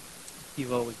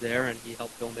Pivo was there, and he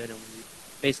helped film it. And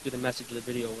basically, the message of the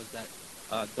video was that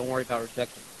don't worry about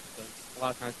rejection, because a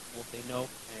lot of times people will say no,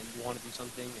 and you want to do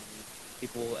something, and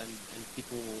people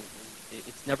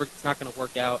it's not going to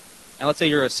work out. And let's say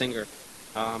you're a singer,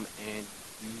 and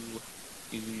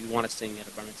you want to sing at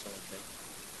a bar mitzvah, let's say,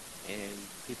 and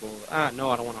people no,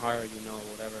 I don't want to hire you, no,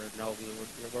 whatever, no,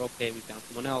 we're okay, we found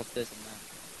someone else, this and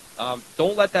that.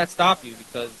 Don't let that stop you,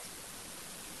 because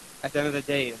at the end of the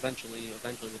day, eventually,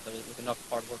 with enough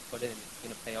hard work put in, it's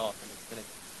going to pay off, and it's going to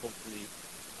hopefully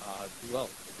do well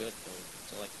for good.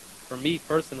 So like for me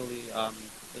personally,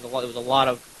 there was a lot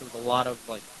of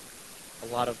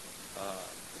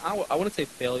I wouldn't say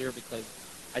failure, because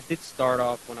I did start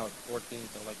off when I was 14,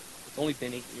 so like it's only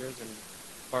been 8 years, and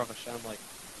Baruch Hashem, like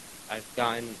I've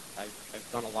done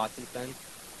a lot since then,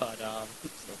 but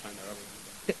still trying to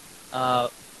remember.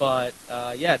 But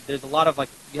yeah, there's a lot of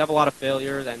you have a lot of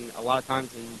failures, and a lot of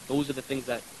times, and those are the things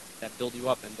that build you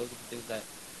up, and those are the things that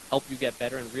help you get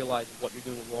better and realize what you're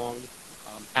doing wrong,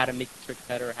 how to make the trick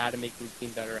better, how to make the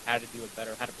routine better, how to do it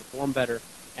better, how to perform better.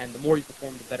 And the more you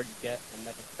perform, the better you get, and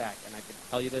that's a fact. And I can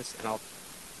tell you this, and I'll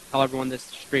tell everyone this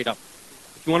straight up.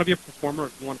 If you want to be a performer,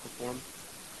 if you want to perform,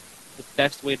 the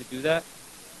best way to do that,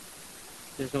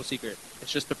 there's no secret.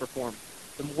 It's just to perform.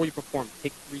 The more you perform,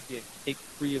 take free gigs, take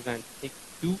free events,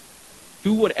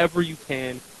 do whatever you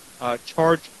can.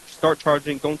 Start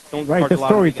charging. Don't Right, charge the a lot.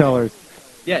 storytellers.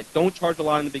 Yeah, don't charge a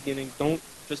lot in the beginning. Don't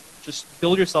just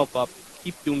build yourself up.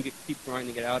 Keep doing it. Keep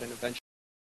grinding it out, and eventually.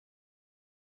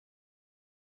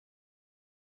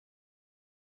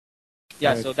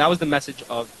 Yeah, Right. so that was the message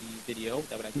of the video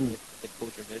that I did with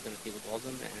Coach Viz and Caleb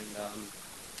Walzum,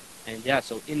 and yeah,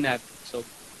 so in that, so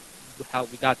how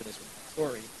we got to this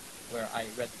story, where I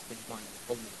read this kid's mind and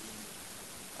told me at the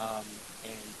end,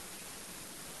 and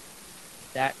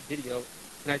that video,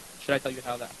 should I tell you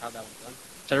how that was done?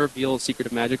 Should I reveal Secret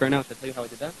of Magic right now? Should I tell you how I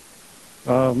did that?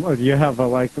 You have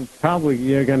probably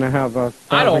you're gonna have a.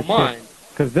 I don't mind.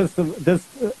 Because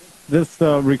this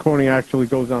recording actually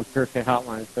goes on Pirkei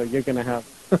Hotline, so you're gonna have.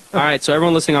 All right, so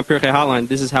everyone listening on Pirkei Hotline,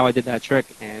 this is how I did that trick,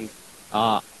 and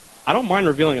I don't mind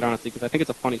revealing it, honestly, because I think it's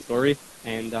a funny story,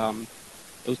 and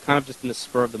it was kind of just in the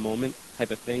spur of the moment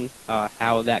type of thing,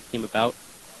 how that came about.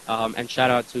 And shout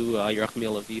out to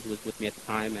Yerachmiel Levi, who was with me at the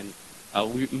time, and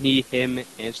me, him, and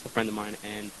just a friend of mine,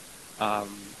 and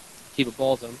Kiva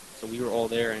Balsam. So we were all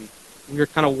there, and we were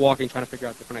kind of walking, trying to figure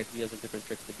out different ideas and different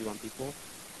tricks to do on people.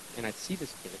 And I see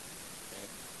this kid, okay,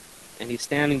 and he's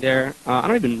standing there. I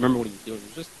don't even remember what he was doing. He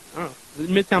was just, I don't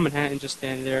know, Midtown Manhattan, just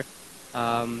standing there.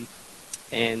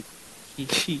 And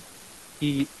he's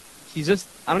just,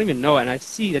 I don't even know it. And I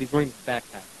see that he's wearing a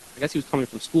backpack. I guess he was coming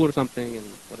from school or something, and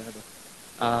whatever.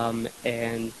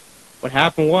 And what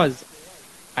happened was,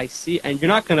 I see, and you're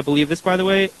not going to believe this, by the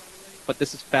way, but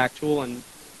this is factual, and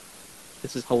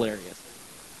this is hilarious.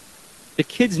 The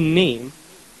kid's name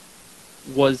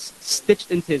was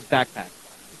stitched into his backpack.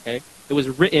 Okay, it was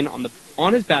written on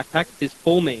his backpack, his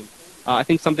full name. I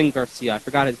think something Garcia. I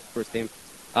forgot his first name.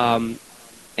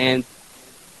 And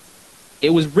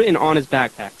it was written on his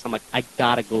backpack. So I'm like, I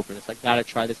gotta go for this. I gotta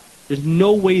try this. There's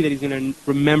no way that he's gonna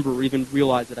remember or even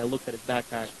realize that I looked at his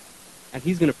backpack, and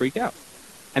he's gonna freak out.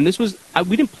 And this was,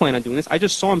 we didn't plan on doing this. I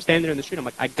just saw him standing there in the street. I'm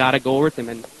like, I gotta go over with him.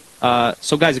 And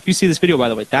so guys, if you see this video, by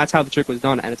the way, that's how the trick was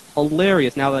done, and it's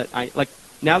hilarious. Now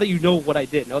that you know what I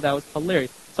did, that was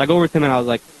hilarious. So I go over to him and I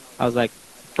was like,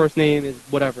 first name is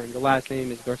whatever, and your last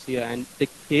name is Garcia, and the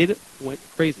kid went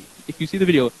crazy. If you see the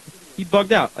video, he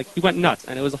bugged out, like he went nuts,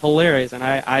 and it was hilarious. And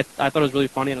I thought it was really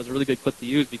funny, and it was a really good clip to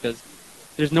use, because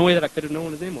there's no way that I could have known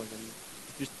what his name was. And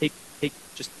just take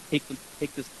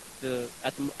this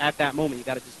at that moment. You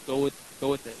got to just go with it.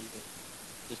 And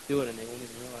just do it, and they won't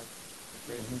even realize. It's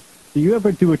crazy. Do you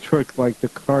ever do a trick like the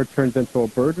car turns into a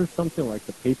bird or something, like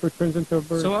the paper turns into a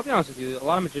bird? So I'll be honest with you, a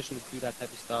lot of magicians do that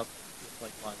type of stuff with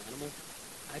like live animals.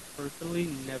 I personally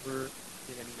never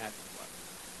did any magic with live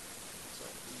animals. So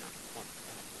not fun.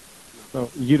 No.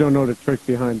 So you don't know the trick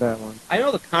behind that one. I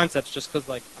know the concepts just because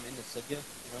like I'm into Sugya. You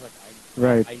know, like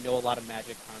Right. I know a lot of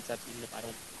magic concepts even if I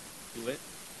don't do it.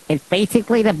 It's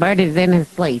basically the bird is in his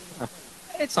sleep.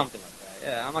 It's something like that.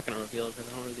 Yeah, I'm not gonna reveal it because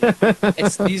I don't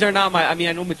really. These are not my. I mean,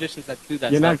 I know magicians that do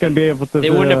that. You're not stuff, gonna be able to. They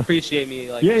wouldn't appreciate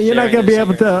me like. Yeah, you're not sharing gonna be this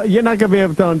able here. to. You're not gonna be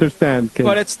able to understand. 'Cause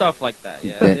But it's stuff like that.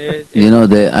 Yeah. You know,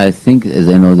 I think, as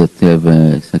I know, that they have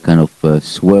some kind of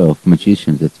swear of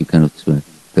magicians that you cannot swear.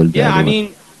 Tell the Yeah, other I one.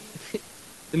 mean,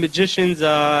 the magicians.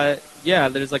 Yeah,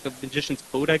 there's like a magician's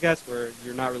code, I guess, where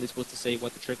you're not really supposed to say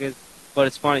what the trick is. But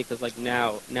it's funny because like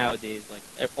nowadays, like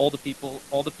all the people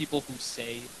who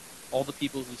say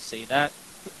that,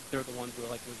 they're the ones who are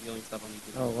like revealing stuff on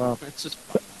YouTube. Oh, wow. It's just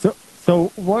funny.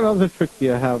 So what other tricks do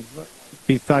you have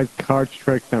besides card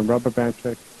tricks and rubber band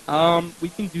tricks? We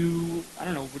can do. I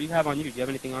don't know. What do you have on you? Do you have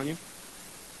anything on you?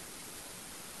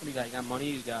 What do you got? You got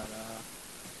money? You got.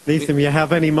 Nathan, you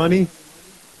have any money?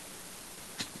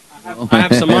 I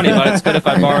have some money, but it's good if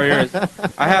I borrow yours.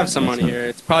 I have some money here.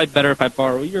 It's probably better if I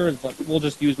borrow yours, but we'll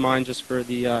just use mine just for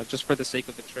the sake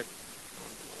of the trick.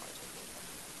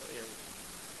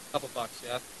 Couple bucks,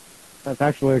 yeah. That's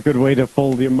actually a good way to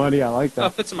fold your money. I like It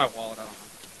that. fits in my wallet. I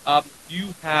don't know. You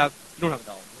don't have a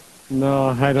dollar. No,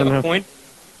 I You don't have a have. coin?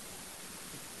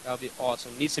 That would be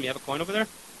awesome. Neeson, you have a coin over there?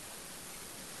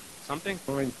 Something?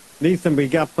 Coin. Nathan, we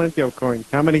got plenty of coins.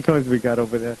 How many coins we got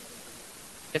over there?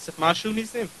 Kesef Mashu,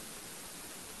 Neeson?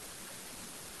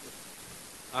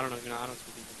 I don't know. I don't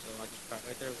speak English, so I just tried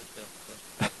right there with the.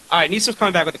 All right, Neeson's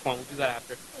coming back with the coin. We'll do that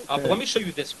after. But Okay. let me show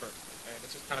you this first. Okay,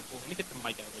 this is kind of cool. Let me get the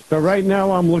mic out. So right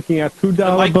now I'm looking at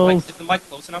 $2 bills. Is the mic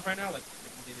close enough right now? Like.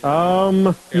 Here,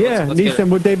 Yeah, let's get Nathan,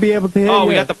 would they be able to hear Oh, you?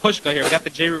 we got the Pushka here. We got the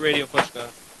J-Root Radio Pushka.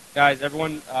 Guys,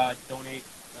 everyone donate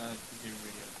to J-Root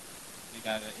Radio. We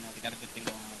got we got a good thing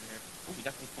going on over here. Oh, we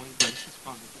got some coins. Yeah, this is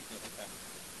fun. This is good. Okay.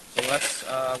 So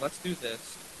let's do this.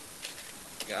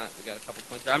 We got a couple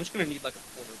coins. I'm just gonna need like a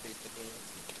quarter basically.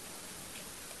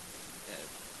 Yeah.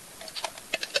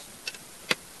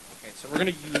 Okay, so we're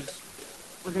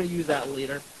gonna use that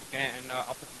later. Okay, and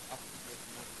I'll put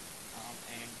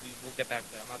and we'll get back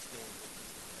to that. I'm not stealing.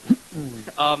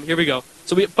 Here we go.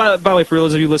 So by the way, for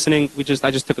those of you listening, I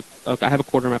just took I have a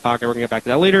quarter in my pocket. We're gonna get back to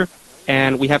that later,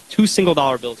 and we have 2 single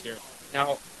dollar bills here.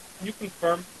 Now, can you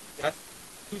confirm? Yes,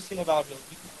 2 single dollar bills.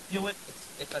 You can feel it.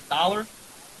 It's $1.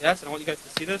 Yes, and I want you guys to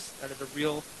see this. That is a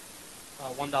real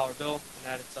 $1 bill, and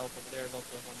that itself over there is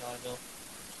also a $1 bill.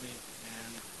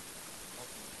 And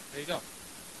there you go.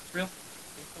 It's real.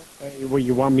 Hey, well,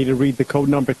 you want me to read the code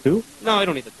number too? No, I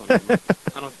don't need the phone number.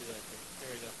 I don't do that. There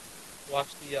we go. Watch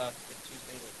the 2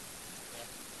 singles.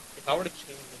 Yeah. If I were to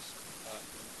change this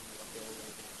bill,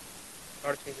 if I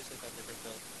were to change this into a different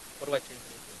bill, what do I change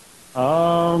it into?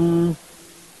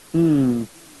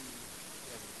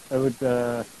 I would,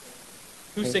 2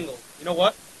 singles. You know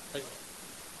what? Tell you what.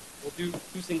 We'll do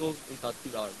 2 singles into a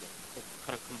 $2 bill. We'll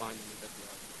kind of combine them into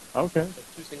 $2. okay. So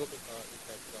 2 singles into a $2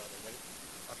 bill. Ready?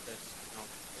 Watch this. No.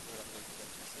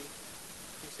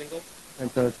 2 singles. And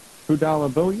the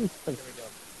 $2 bill, you think? There we go.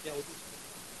 Yeah, we'll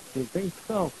do You think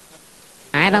so?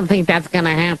 I don't think that's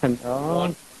gonna happen. Oh, 1,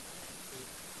 2.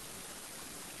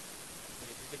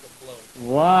 It's like a blow.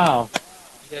 wow.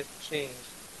 You guys change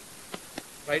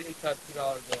right into a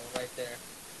 $2 bill right there.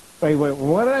 Wait,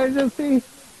 what did I just see?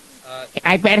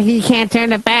 I bet he can't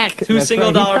turn it back. 2 That's single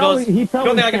right. dollar bills. He You don't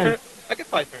probably think I can can. turn it? I could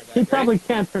probably turn it back. He probably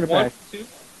can't turn it Ready? back. 1, 2,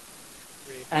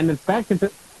 3. And it's back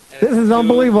into... And This is 2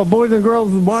 unbelievable. Boys and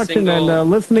girls watching single and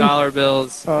listening. dollar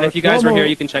bills. And if you guys were Shlomo- here,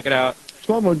 you can check it out.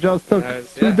 Shlomo just took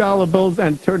Yes, $2 bills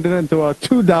and turned it into a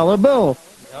 $2 bill.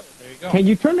 Yep, there you go. Can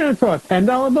you turn it into a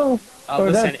 $10 bill? Or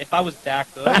Listen, that's- if I was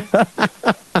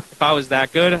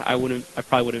that good, I wouldn't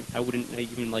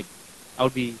even like, I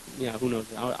would be, who knows?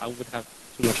 I would have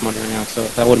too much money right now, so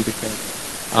that wouldn't be fair.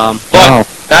 But Wow.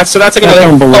 that's like That's another. Oh,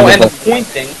 and unbelievable. the coin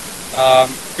thing.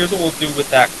 Here's what we'll do with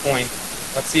that coin.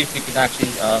 Let's see if we can actually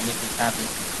make this happen.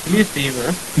 Do me a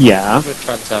favor. Yeah. I'm gonna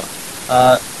try this out.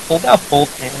 Hold out both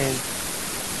hands.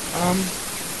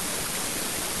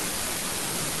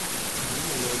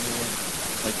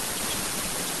 Like,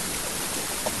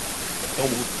 don't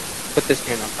move. Put this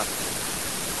hand on top.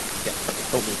 Yeah,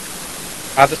 perfect. Don't move.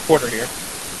 I have this quarter here.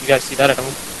 You guys see that at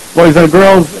home? Boys and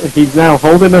girls, he's now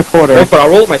holding a quarter. Go for it. I'll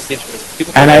roll up my stage for this.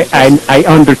 People And can I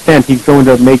understand he's going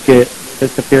to make it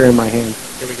disappear in my hand.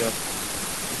 Here we go.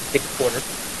 Take a quarter.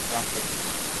 Drop it.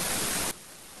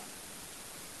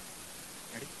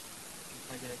 Ready?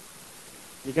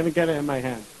 You're gonna get it in my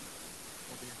hand.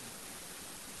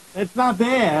 It's not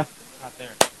there. Not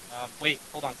there. Wait,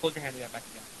 hold on. Close your hand. We got back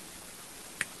again.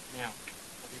 Now.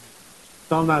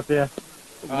 Still not there.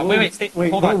 Wait. Stay.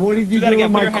 Wait, Hold on. what did you that do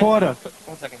again. with Put my your hand- quarter?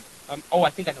 One second. I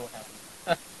think I know what happened.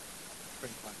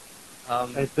 Pretty fun.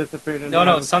 It disappeared in No.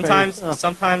 outer Sometimes, space. Oh.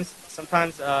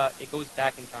 sometimes it goes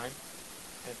back in time,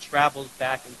 and it travels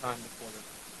back in time. The quarter.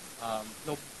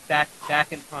 No, back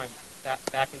in time. Back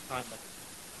in time, like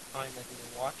time like in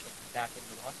your watch, like back in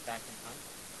your watch, back in time.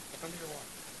 Look under your watch.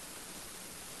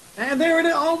 And there it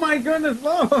is. Oh my goodness.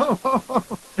 Whoa.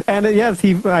 And yes,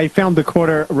 I found the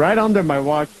quarter right under my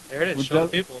watch. There it is. Which Show the does-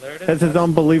 people. There it is. This is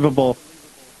unbelievable.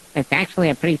 It's actually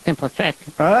a pretty simple trick.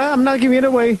 I'm not giving it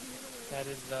away. That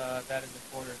is the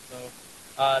quarter. So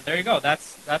there you go.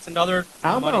 That's another.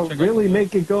 I'm money gonna trick I really can do.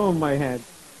 make it go in my head.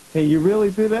 Can you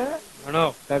really do that? I don't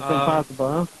know. That's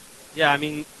impossible, huh? Yeah, I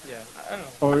mean, yeah, I don't know.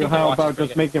 I Or think the how watch is about pretty just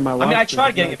good. making my watch? I mean, I tried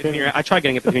is getting not it between kidding. I tried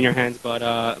getting it between your hands, but it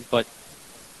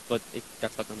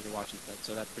got stuck under your watch instead.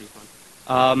 So that's pretty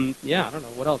fun. Yeah, I don't know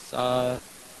what else.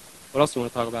 What else do you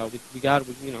want to talk about? We got,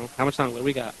 how much time? What do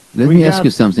we got? Let We me got- ask you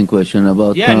something. Question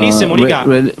about. Yeah, Neeson, what do you got?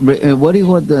 What do you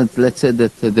want? Let's say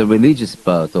that the religious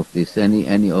part of this. Any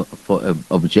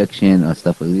objection or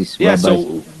stuff like this? Yeah,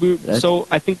 rabbis? so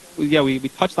I think we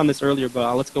touched on this earlier,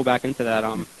 but let's go back into that.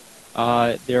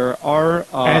 There are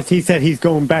As he said, he's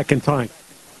going back in time.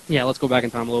 yeah, let's go back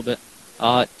in time a little bit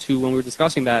to when we were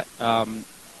discussing that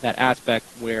that aspect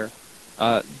where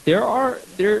there are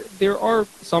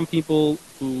some people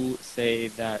who say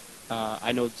that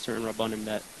I know certain rabbanim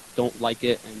that don't like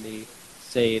it, and they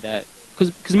say that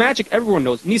because magic, everyone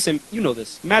knows. Nisim, you know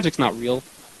this. Magic's not real.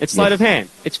 It's sleight Yes. of hand.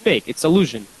 It's fake. It's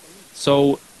illusion.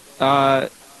 So I'm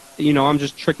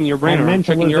just tricking your brain, And or I'm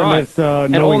tricking your mentalism eye, is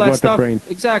and all knowing that what stuff. the brain.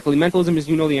 Exactly. Mentalism is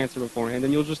you know the answer beforehand,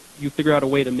 and you figure out a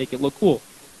way to make it look cool.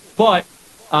 But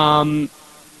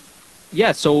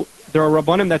yeah, so there are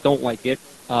rabbanim that don't like it,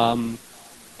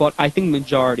 but I think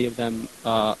majority of them,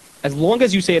 as long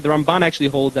as you say, the Ramban actually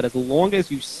holds that as long as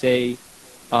you say,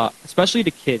 especially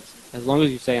to kids, as long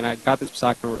as you say, and I got this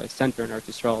psak from a center in Eretz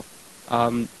Yisrael,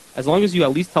 as long as you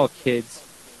at least tell kids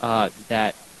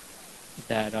that it's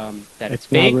It's not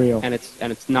fake real. and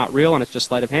it's not real and it's just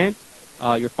sleight of hand,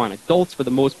 you're fine. Adults, for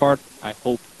the most part, I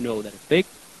hope know that it's fake.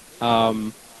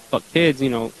 But kids,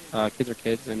 kids are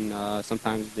kids, and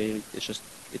sometimes it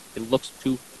looks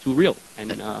too real,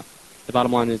 and the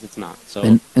bottom line is it's not. So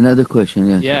And another question,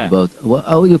 yes, Yeah. about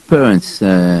how your parents,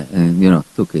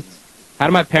 took it. how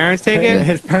do my parents take it?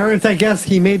 His parents, I guess,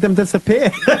 he made them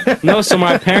disappear. No, so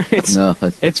my parents. No,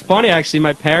 but It's funny actually.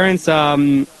 My parents.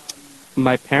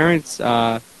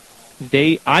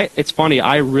 It's funny.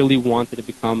 I really wanted to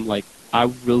become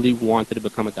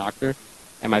a doctor,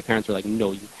 and my parents were like,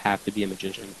 "No, you have to be a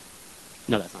magician."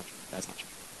 No, that's not true. That's not true.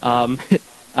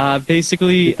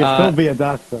 Basically, He could still be a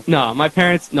doctor. my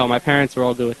parents were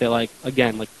all good with it. Like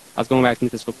again, like I was going back to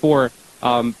this before.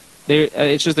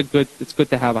 It's good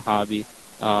to have a hobby.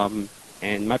 And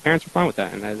my parents were fine with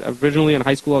that. And originally in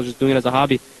high school, I was just doing it as a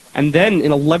hobby. And then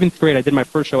in 11th grade, I did my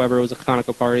first show ever. It was a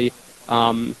Hanukkah party.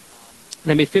 And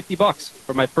I made $50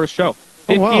 for my first show.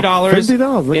 Oh, wow. $50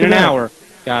 $50, look in at an that. hour,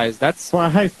 guys. That's For a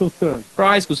high school student. for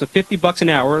high school. So $50 an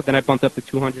hour. Then I bumped up to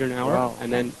 $200 an hour, Wow.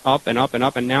 and then up and up and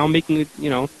up. And now I'm making it.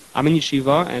 I'm in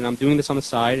yeshiva, and I'm doing this on the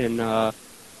side, and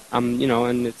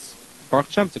and it's Baruch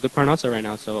Hashem. It's a good parnasa right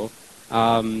now. So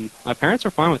my parents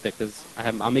are fine with it because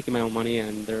I'm making my own money,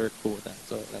 and they're cool with that.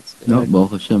 So that's no,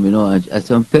 Baruch Hashem, as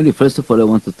I'm telling you, first of all, I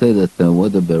want to tell you that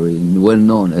Waterbury, well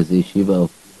known as a yeshiva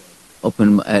of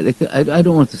open, I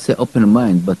don't want to say open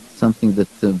mind, but something that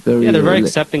very they're very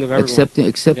accepting of everyone.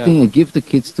 accepting, and give the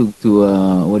kids to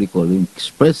what do you call it,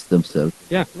 express themselves.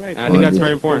 Yeah, Right. I think that's the- very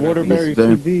The important. Waterbury It's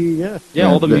very- CD, yeah.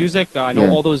 Yeah, all the the- music. I know yeah.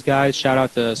 all those guys. Shout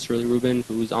out to Shirley Rubin,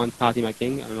 who's on Tati My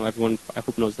King. I don't know everyone. I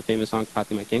hope knows the famous song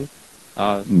Tati My King.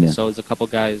 Yeah. So there's a couple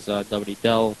guys, W.D.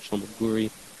 Dell, Shlomo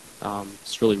Guri,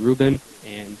 Shirley Rubin,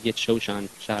 and Yit Shoshan.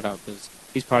 Shout out because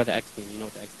he's part of the X team. You know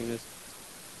what the X team is?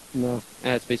 No.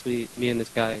 And it's basically me and this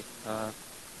guy.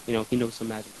 He knows some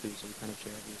magic too, so we kind of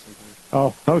share it sometimes.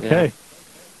 Oh, okay.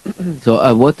 So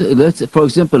let's, for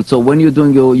example, so when you're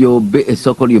doing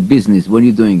so-called your business, when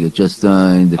you're doing it, just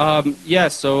in the Yeah,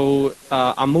 so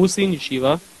I'm mostly in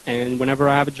yeshiva, and whenever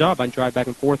I have a job, I drive back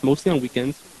and forth, mostly on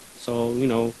weekends. So,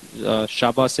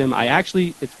 Shabbosim.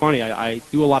 It's funny, I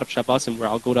do a lot of Shabbosim where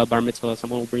I'll go to a bar mitzvah,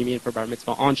 someone will bring me in for a bar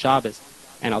mitzvah on Shabbos,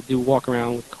 and I'll do walk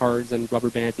around with cards and rubber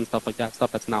bands and stuff like that,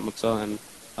 stuff that's not mitzvah, and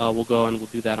we'll go and we'll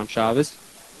do that on Shabbos.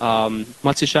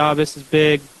 Matzah Shabbos is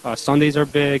big, Sundays are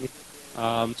big,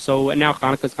 and now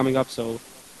Hanukkah is coming up, so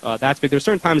that's big. There's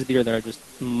certain times of the year that are just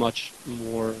much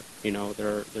more,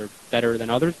 they're better than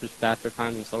others. There's faster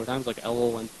times and slower times. Like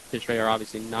Elul and Tishrei are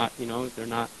obviously not, they're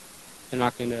not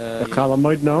going The to.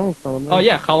 Chalamoid, no? Chalamoid? Oh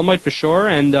yeah, Chalamoid for sure,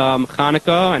 and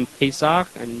Hanukkah and Pesach,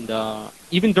 and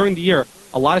even during the year,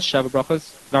 a lot of Sheva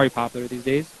brachas very popular these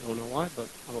days. I don't know why, but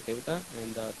I'm okay with that,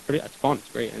 and it's fun, it's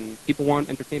great, and people want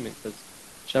entertainment because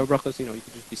Sheva brachas, you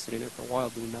could just be sitting there for a while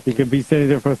doing nothing. You could be sitting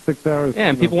there for 6 hours. Yeah,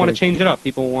 and people want to Okay. change it up.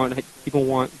 People want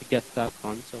the guests to have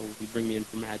fun, so we bring me in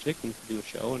for magic and to do a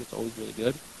show, and it's always really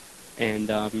good. And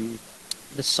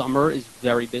the summer is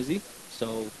very busy,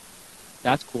 so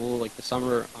that's cool. Like the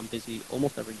summer, I'm busy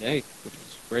almost every day, which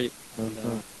is great. And,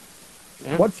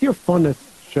 yeah. What's your funnest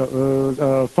trick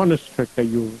that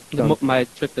you've done? The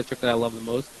trick that I love the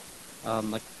most,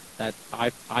 like that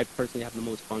I personally have the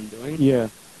most fun doing. Yeah.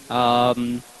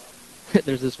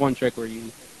 There's this one trick where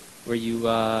you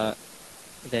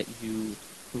that you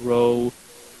throw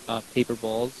paper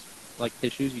balls like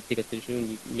tissues. You take a tissue and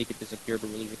you make it disappear, but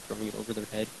really you're throwing it over their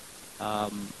head.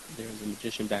 There's a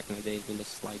magician back in the day named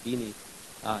Slidini.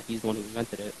 He's the one who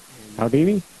invented it. And,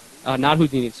 Houdini? not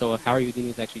Houdini. So Harry Houdini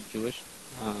is actually Jewish.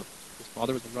 His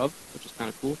father was a Rav, which is kind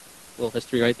of cool. A little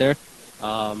history right there.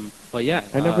 But yeah,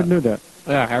 I never knew that.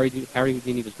 yeah, Harry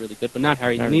Houdini was really good, but not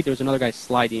Harry Houdini. There was another guy,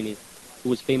 Slidini, who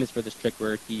was famous for this trick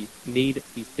where he made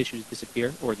these tissues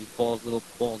disappear, or these little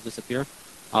balls disappear.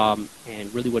 And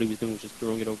really what he was doing was just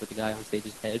throwing it over the guy on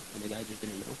stage's head, and the guy just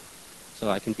didn't know. So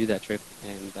I can do that trick,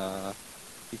 and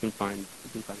you can find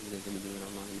videos of me doing it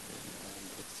online. And,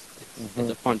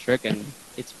 it's a fun trick, and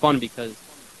it's fun because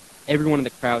everyone in the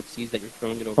crowd sees that you're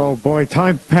throwing it over. Oh boy,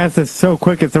 time passes so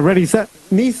quick. It's already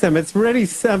Nisem, it's already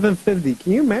 7:50.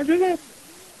 Can you imagine that?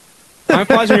 Time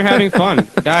flies when you're having fun,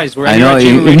 guys. We're I at know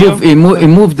Chamber Radio. he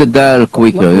moved the dial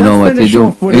quicker. You know what he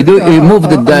do? He moved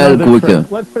the dial quicker.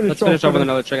 Let's Let's finish off with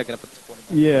another trick. I gotta put this quarter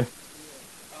back. Yeah.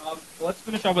 Let's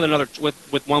finish off with another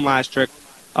with one last trick.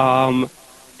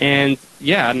 And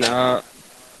yeah, and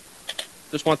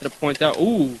just wanted to point out.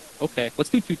 Ooh, okay. Let's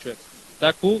do 2 tricks. Is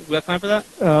that cool? Do we have time for that?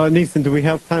 Neeson, do we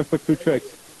have time for 2 tricks?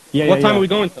 Yeah. What time are we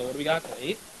going till? What do we got till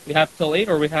 8? We have till 8,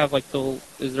 or we have like till?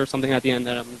 Is there something at the end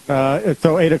that I'm?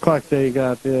 So 8 o'clock they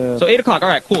got. So 8 o'clock. All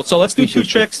right, cool. So let's do 2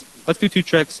 tricks. Let's do 2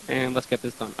 tricks, and let's get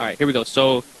this done. All right, here we go.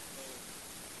 So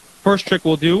first trick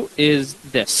we'll do is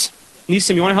this.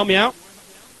 Nisim, you want to help me out?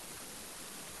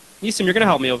 Nisim, you're gonna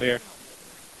help me over here,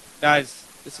 guys.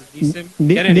 This is Nisim.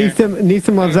 Get in here.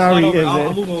 Nisim Lazari is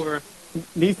I'll move over.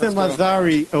 Nisim Let's go.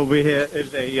 Lazari over here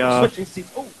is a. Switching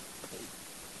seats. Oh.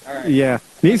 All right. Yeah.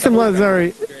 Nisim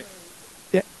Lazari. Great.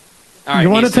 Yeah. All right, You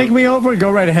want to Nisim. take me over?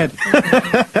 Go right ahead. All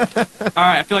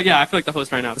right, I feel like the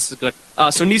host right now. This is good.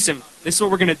 So Nisim, this is what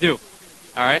we're gonna do.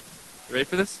 All right, you ready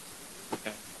for this?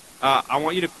 Okay. I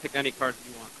want you to pick any card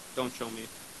you want. Don't show me.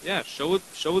 Yeah, show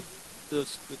the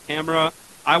camera.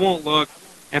 I won't look.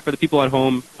 And for the people at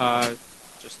home,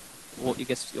 you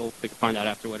guess you'll find out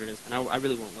after what it is. And I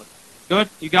really won't look. Good.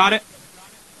 You got it.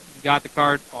 You got the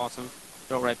card. Awesome.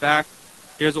 Throw it right back.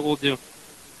 Here's what we'll do.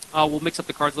 We'll mix up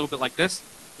the cards a little bit like this.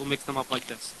 We'll mix them up like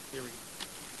this. Here we go.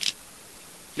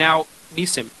 Now,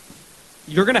 Nisim,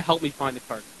 you're going to help me find the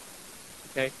card.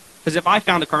 Okay? Because if I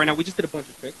found the card right now, we just did a bunch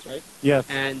of tricks, right? Yes.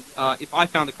 And if I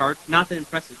found the card, not that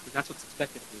impressive, because that's what's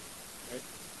expected of me. Right?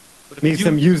 But if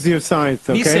Nisim, use your science,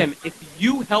 okay? Nisim, if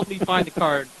you help me find the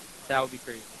card, that would be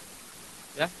crazy.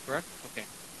 Yeah? Correct? Okay.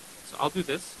 So I'll do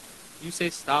this. You say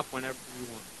stop whenever you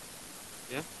want.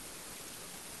 Yeah?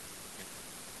 Okay.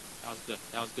 That was good.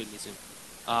 That was good, Nisim.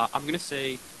 I'm going to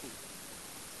say, I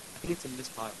think it's in this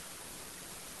pile.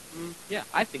 Yeah,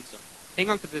 I think so. Hang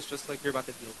on to this just like you're about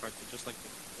to deal cards. Just like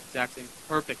this. Exact same.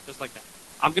 Perfect. Just like that.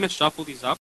 I'm going to shuffle these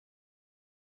up.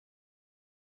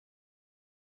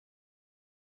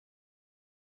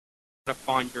 To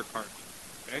find your card.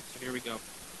 Okay, so here we go.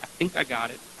 I think I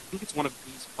got it. I think it's one of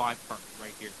these 5 cards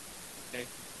right here. Okay, I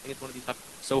think it's one of these 5.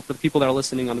 So for the people that are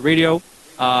listening on the radio,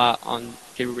 on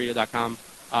jradio.com,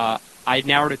 I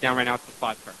narrowed it down right now to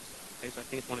 5 cards. Okay, so I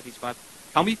think it's one of these 5.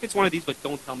 Tell me if it's one of these, but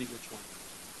don't tell me which one.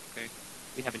 Okay,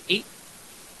 we have an 8.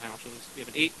 I'll show this. We have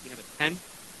an 8. We have a 10.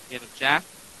 We have a Jack.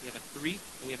 We have a 3,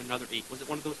 and we have another 8. Was it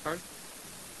one of those cards?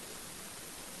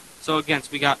 So again, so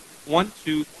we got 1,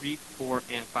 2, 3, 4,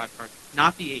 and 5 cards.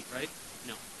 Not the 8, right?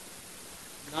 No.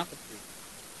 Not the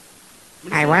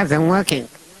 3. I wasn't looking.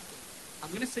 I'm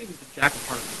going to say it was the Jack of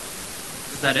Hearts.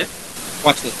 Is that it?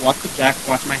 Watch this. Watch the Jack.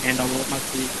 Watch my hand. I'll roll up my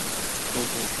sleeve. Go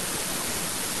for it.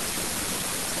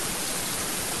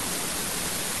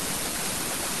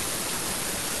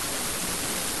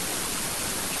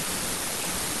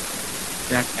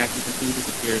 Jack actually completely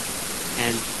disappeared.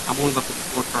 And I'm only left with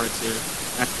 4 cards here.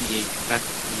 That's the 8. That's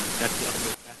the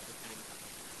uppermost. That's the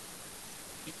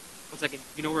 10. 1 second.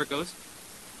 You know where it goes?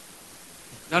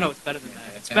 No, it's better than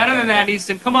that. It's better than that,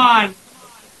 Easton. Come on.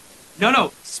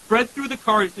 No. Spread through the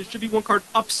cards. There should be one card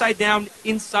upside down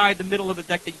inside the middle of the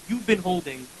deck that you've been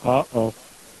holding. Uh-oh.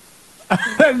 There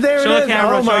Show it the is.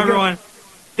 camera, Oh show my God. everyone.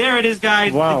 There it is,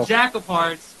 guys. Wow. The Jack of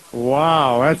Hearts.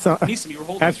 Wow, Easton, you were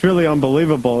holding. that's really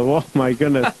unbelievable. Oh my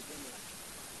goodness.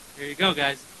 There you go,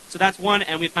 guys. So that's one,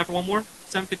 and we have time for one more.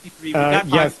 7:53. We got time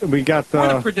Yes, we got for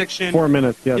the prediction. 4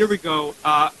 minutes. Yes. Here we go.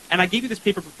 And I gave you this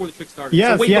paper before the trick started.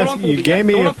 Yes, so wait, yes, don't unfold you it gave yet.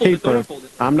 me Don't a unfold it, don't paper. unfold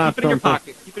it. I'm not Keep it in your throwing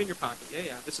pocket. Keep it in your pocket.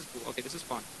 Yeah, this is cool. Okay, this is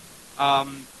fun.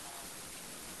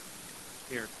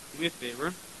 Here, do me a favor,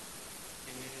 and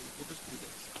we'll just do this.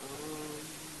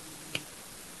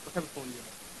 What type of phone do you have?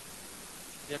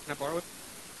 Yeah, can I borrow it?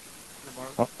 Can I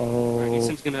borrow it? Uh-oh. Alright,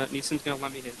 Neeson's gonna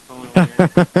lend me his phone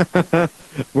over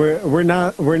here.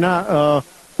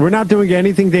 We're not doing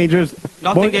anything dangerous.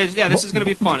 Nothing is. Yeah, this is gonna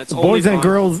be fun. It's only Boys and fun.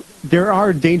 girls, there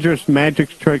are dangerous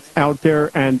magic tricks out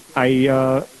there, and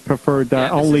I prefer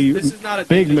that Yeah, only this is not a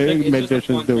big dangerous trick, it's just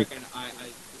a magicians fun do. trick, and this is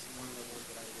one of the ones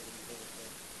that I didn't do. So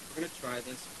we're gonna try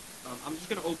this. I'm just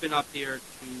gonna open up here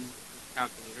to the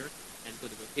calculator and put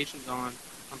the rotations on.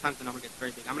 Sometimes the number gets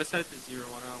very big. I'm gonna set it to 0.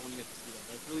 I don't want you guys to see that.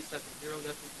 But it's really set to 0.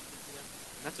 That's what you can see that.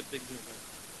 And that's a big 0.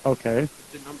 Right? Okay,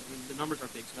 The numbers are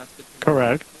big, so that's good.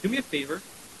 correct. Do me a favor.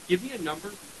 Give me a number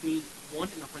between 1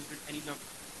 and 100. Any number.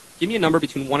 Give me a number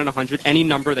between 1 and 100. Any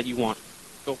number that you want.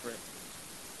 Go for it.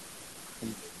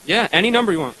 Yeah, any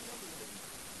number you want.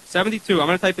 72. I'm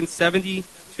gonna type in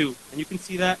 72, and you can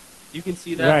see that. You can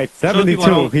see that. Right, Show the people at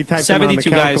 72. home. He typed it on the 72,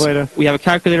 guys. calculator. We have a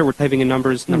calculator. We're typing in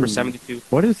numbers. Number 72.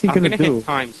 What is he I'm gonna gonna do? hit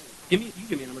times. You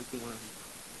give me a number between 1 and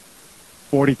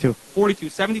 100. 42. 42.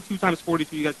 72 times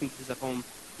 42. You guys can do this at home.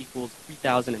 Equals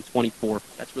 3,024.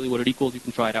 That's really what it equals. You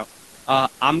can try it out.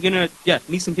 I'm gonna. Yeah,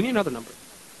 Neeson, give me another number.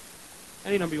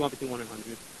 Any number you want between 1 and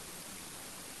 100.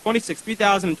 26.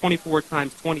 3,024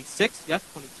 times 26. Yes,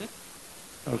 26.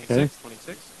 Okay.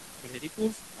 26. And it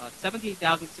equals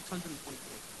 78,624.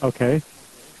 Okay.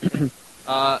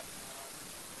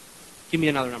 Give me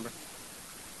another number.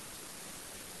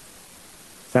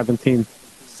 17.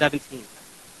 17.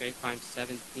 Okay, times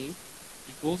 17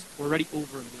 equals. We're already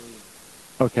over a million.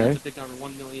 Okay. That's a big number.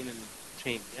 1 million and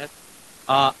change. Yes.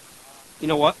 You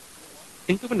know what?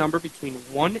 Think of a number between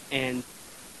 1 and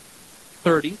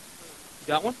 30. You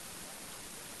got one?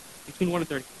 Between 1 and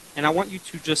 30. And I want you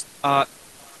to just put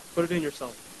it in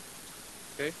yourself.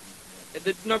 Okay?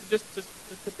 The number, just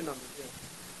put the number. Yeah.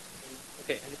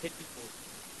 Okay, and hit equals.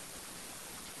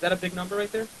 Is that a big number right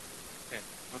there? Okay,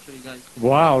 I'll show you guys.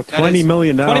 Wow, That $20 is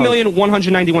million.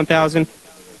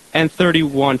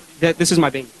 20,191,031. This is my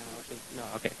bank account, actually. No,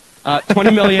 okay.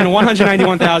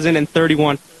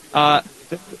 20,191,031.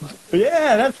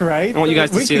 Yeah, that's right. I want you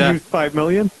guys to we see could that. use 5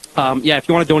 million. Yeah, if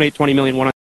you want to donate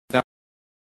 20,100,000,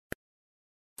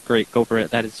 great, go for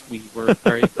it. We were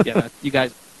very, yeah, you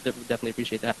guys definitely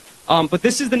appreciate that. But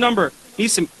this is the number.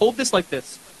 Neeson, hold this like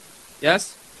this.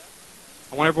 Yes?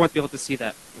 I want everyone to be able to see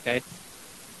that, okay?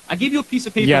 I gave you a piece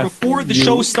of paper Yes, before the you-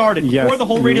 show started, yes, before the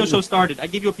whole radio you- show started. I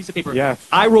gave you a piece of paper. Yes.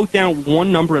 I wrote down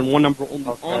one number and one number only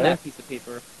Okay. on that piece of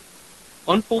paper.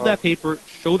 Unfold that paper,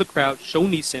 show the crowd, show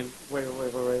Neeson. Wait.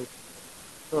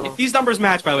 If these numbers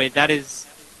match, by the way, that is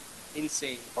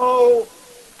insane. Oh.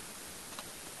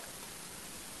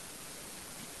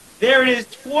 There it is,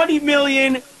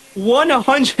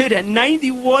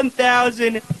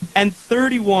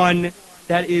 20,191,031.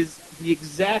 That is the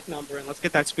exact number. And let's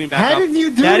get that screen back How up. did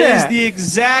you do That that? is the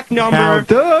exact number. How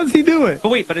does he do it? But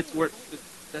wait, that's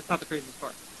not the craziest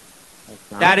part.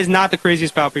 That is not the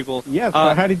craziest part, people. Yes,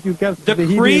 but how did you guess? The that he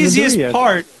didn't do craziest it yet?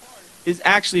 part is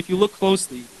actually, if you look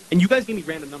closely, and you guys gave me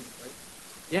random numbers, right?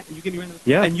 Yeah, and you gave me random.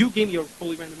 Yeah. And you gave me a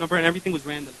fully random number, and everything was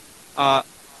random. If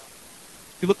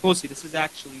you look closely, this is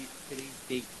actually today's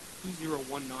date,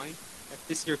 2019. That's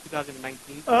this year,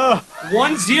 2019. 10.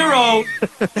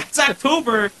 That's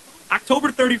October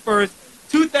 31st,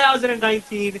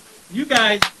 2019. You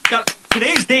guys got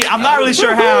today's date. I'm not really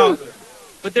sure how,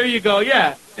 but there you go.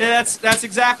 Yeah, that's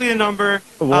exactly the number.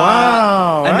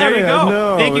 Wow. And I there you didn't go.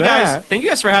 know Thank you guys. that. Thank you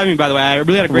guys for having me. By the way, I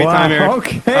really had a great Wow, time here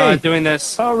okay. doing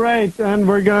this. All right, and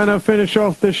we're gonna finish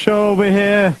off the show over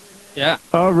here. Yeah,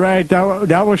 All right, that was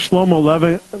Shlomo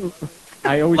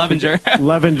I always Levenger. forget-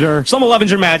 Levenger. Shlomo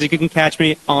Levenger Magic. You can catch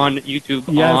me on YouTube.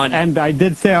 Yes, on and I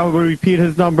did say I will repeat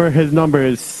his number. His number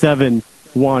is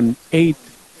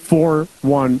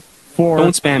 718-414.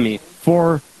 Don't spam me.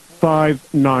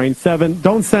 4597.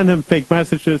 Don't send him fake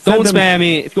messages. Don't Send him, spam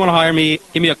me. If you want to hire me,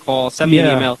 give me a call. Send me an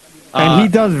Yeah. email. And he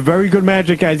does very good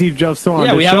magic, as you just saw on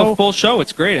Yeah, the we show. have a full show.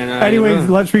 It's great. And Anyways,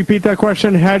 let's repeat that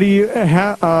question. How do you...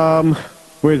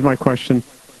 where's my question?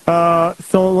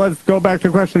 So let's go back to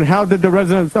the question. How did the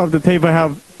residents of the Teva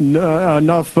have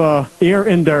enough air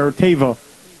in their Teva?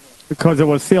 Because it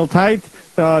was sealed tight.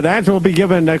 The answer will be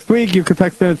given next week. You can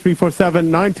text in at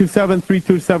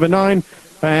 347-927-3279.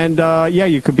 And, yeah,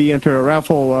 you could be entered a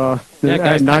raffle. Yeah,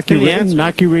 guys, text in the answer.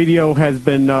 Naki Radio has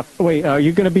been... wait, are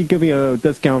you going to be giving a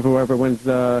discount for whoever wins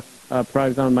the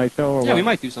prize on my show? Or Yeah, what? we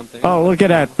might do something. Oh, look at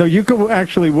that. So you could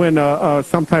actually win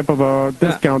some type of a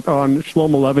discount on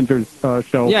Shlomo Levenger's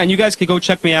show. Yeah, and you guys can go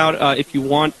check me out if you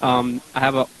want. I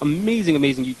have an amazing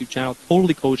YouTube channel,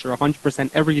 totally kosher,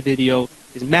 100%. Every video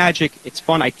is magic. It's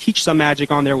fun. I teach some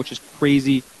magic on there, which is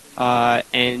crazy.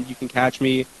 And you can catch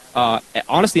me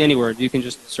honestly anywhere. You can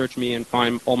just search me and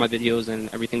find all my videos and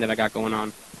everything that I got going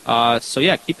on. So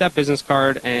yeah, keep that business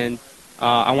card, and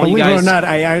I want you Believe guys... it or not,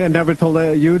 I never told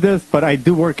you this, but I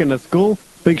do work in a school.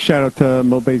 Big shout out to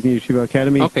Mobezni Yeshiva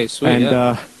Academy. Okay, sweet, And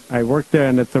yeah. I work there,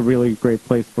 and it's a really great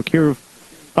place for Kiruv.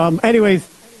 Anyways,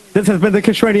 this has been the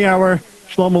Kishreini Hour.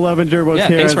 Shlomo Levenger was Yeah,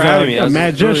 here thanks as for having me. a That was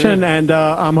magician, really and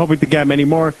I'm hoping to get many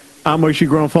more. I'm Moshe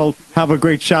Gronfeld. Have a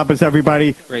great Shabbos,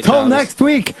 everybody. Great Till Shabbos. next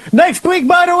week. Next week,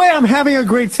 by the way, I'm having a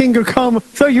great singer come,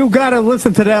 so you got to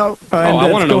listen to that. And I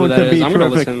wanna it's know who going that to be is. I'm gonna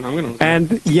terrific. listen. I'm gonna listen.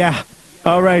 And, yeah,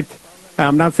 all right.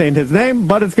 I'm not saying his name,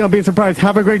 but it's going to be a surprise.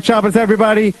 Have a great Shabbos,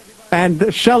 everybody.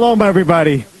 And shalom,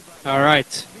 everybody. All right.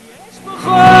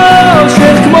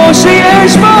 חושך כמו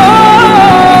שיש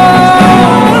בו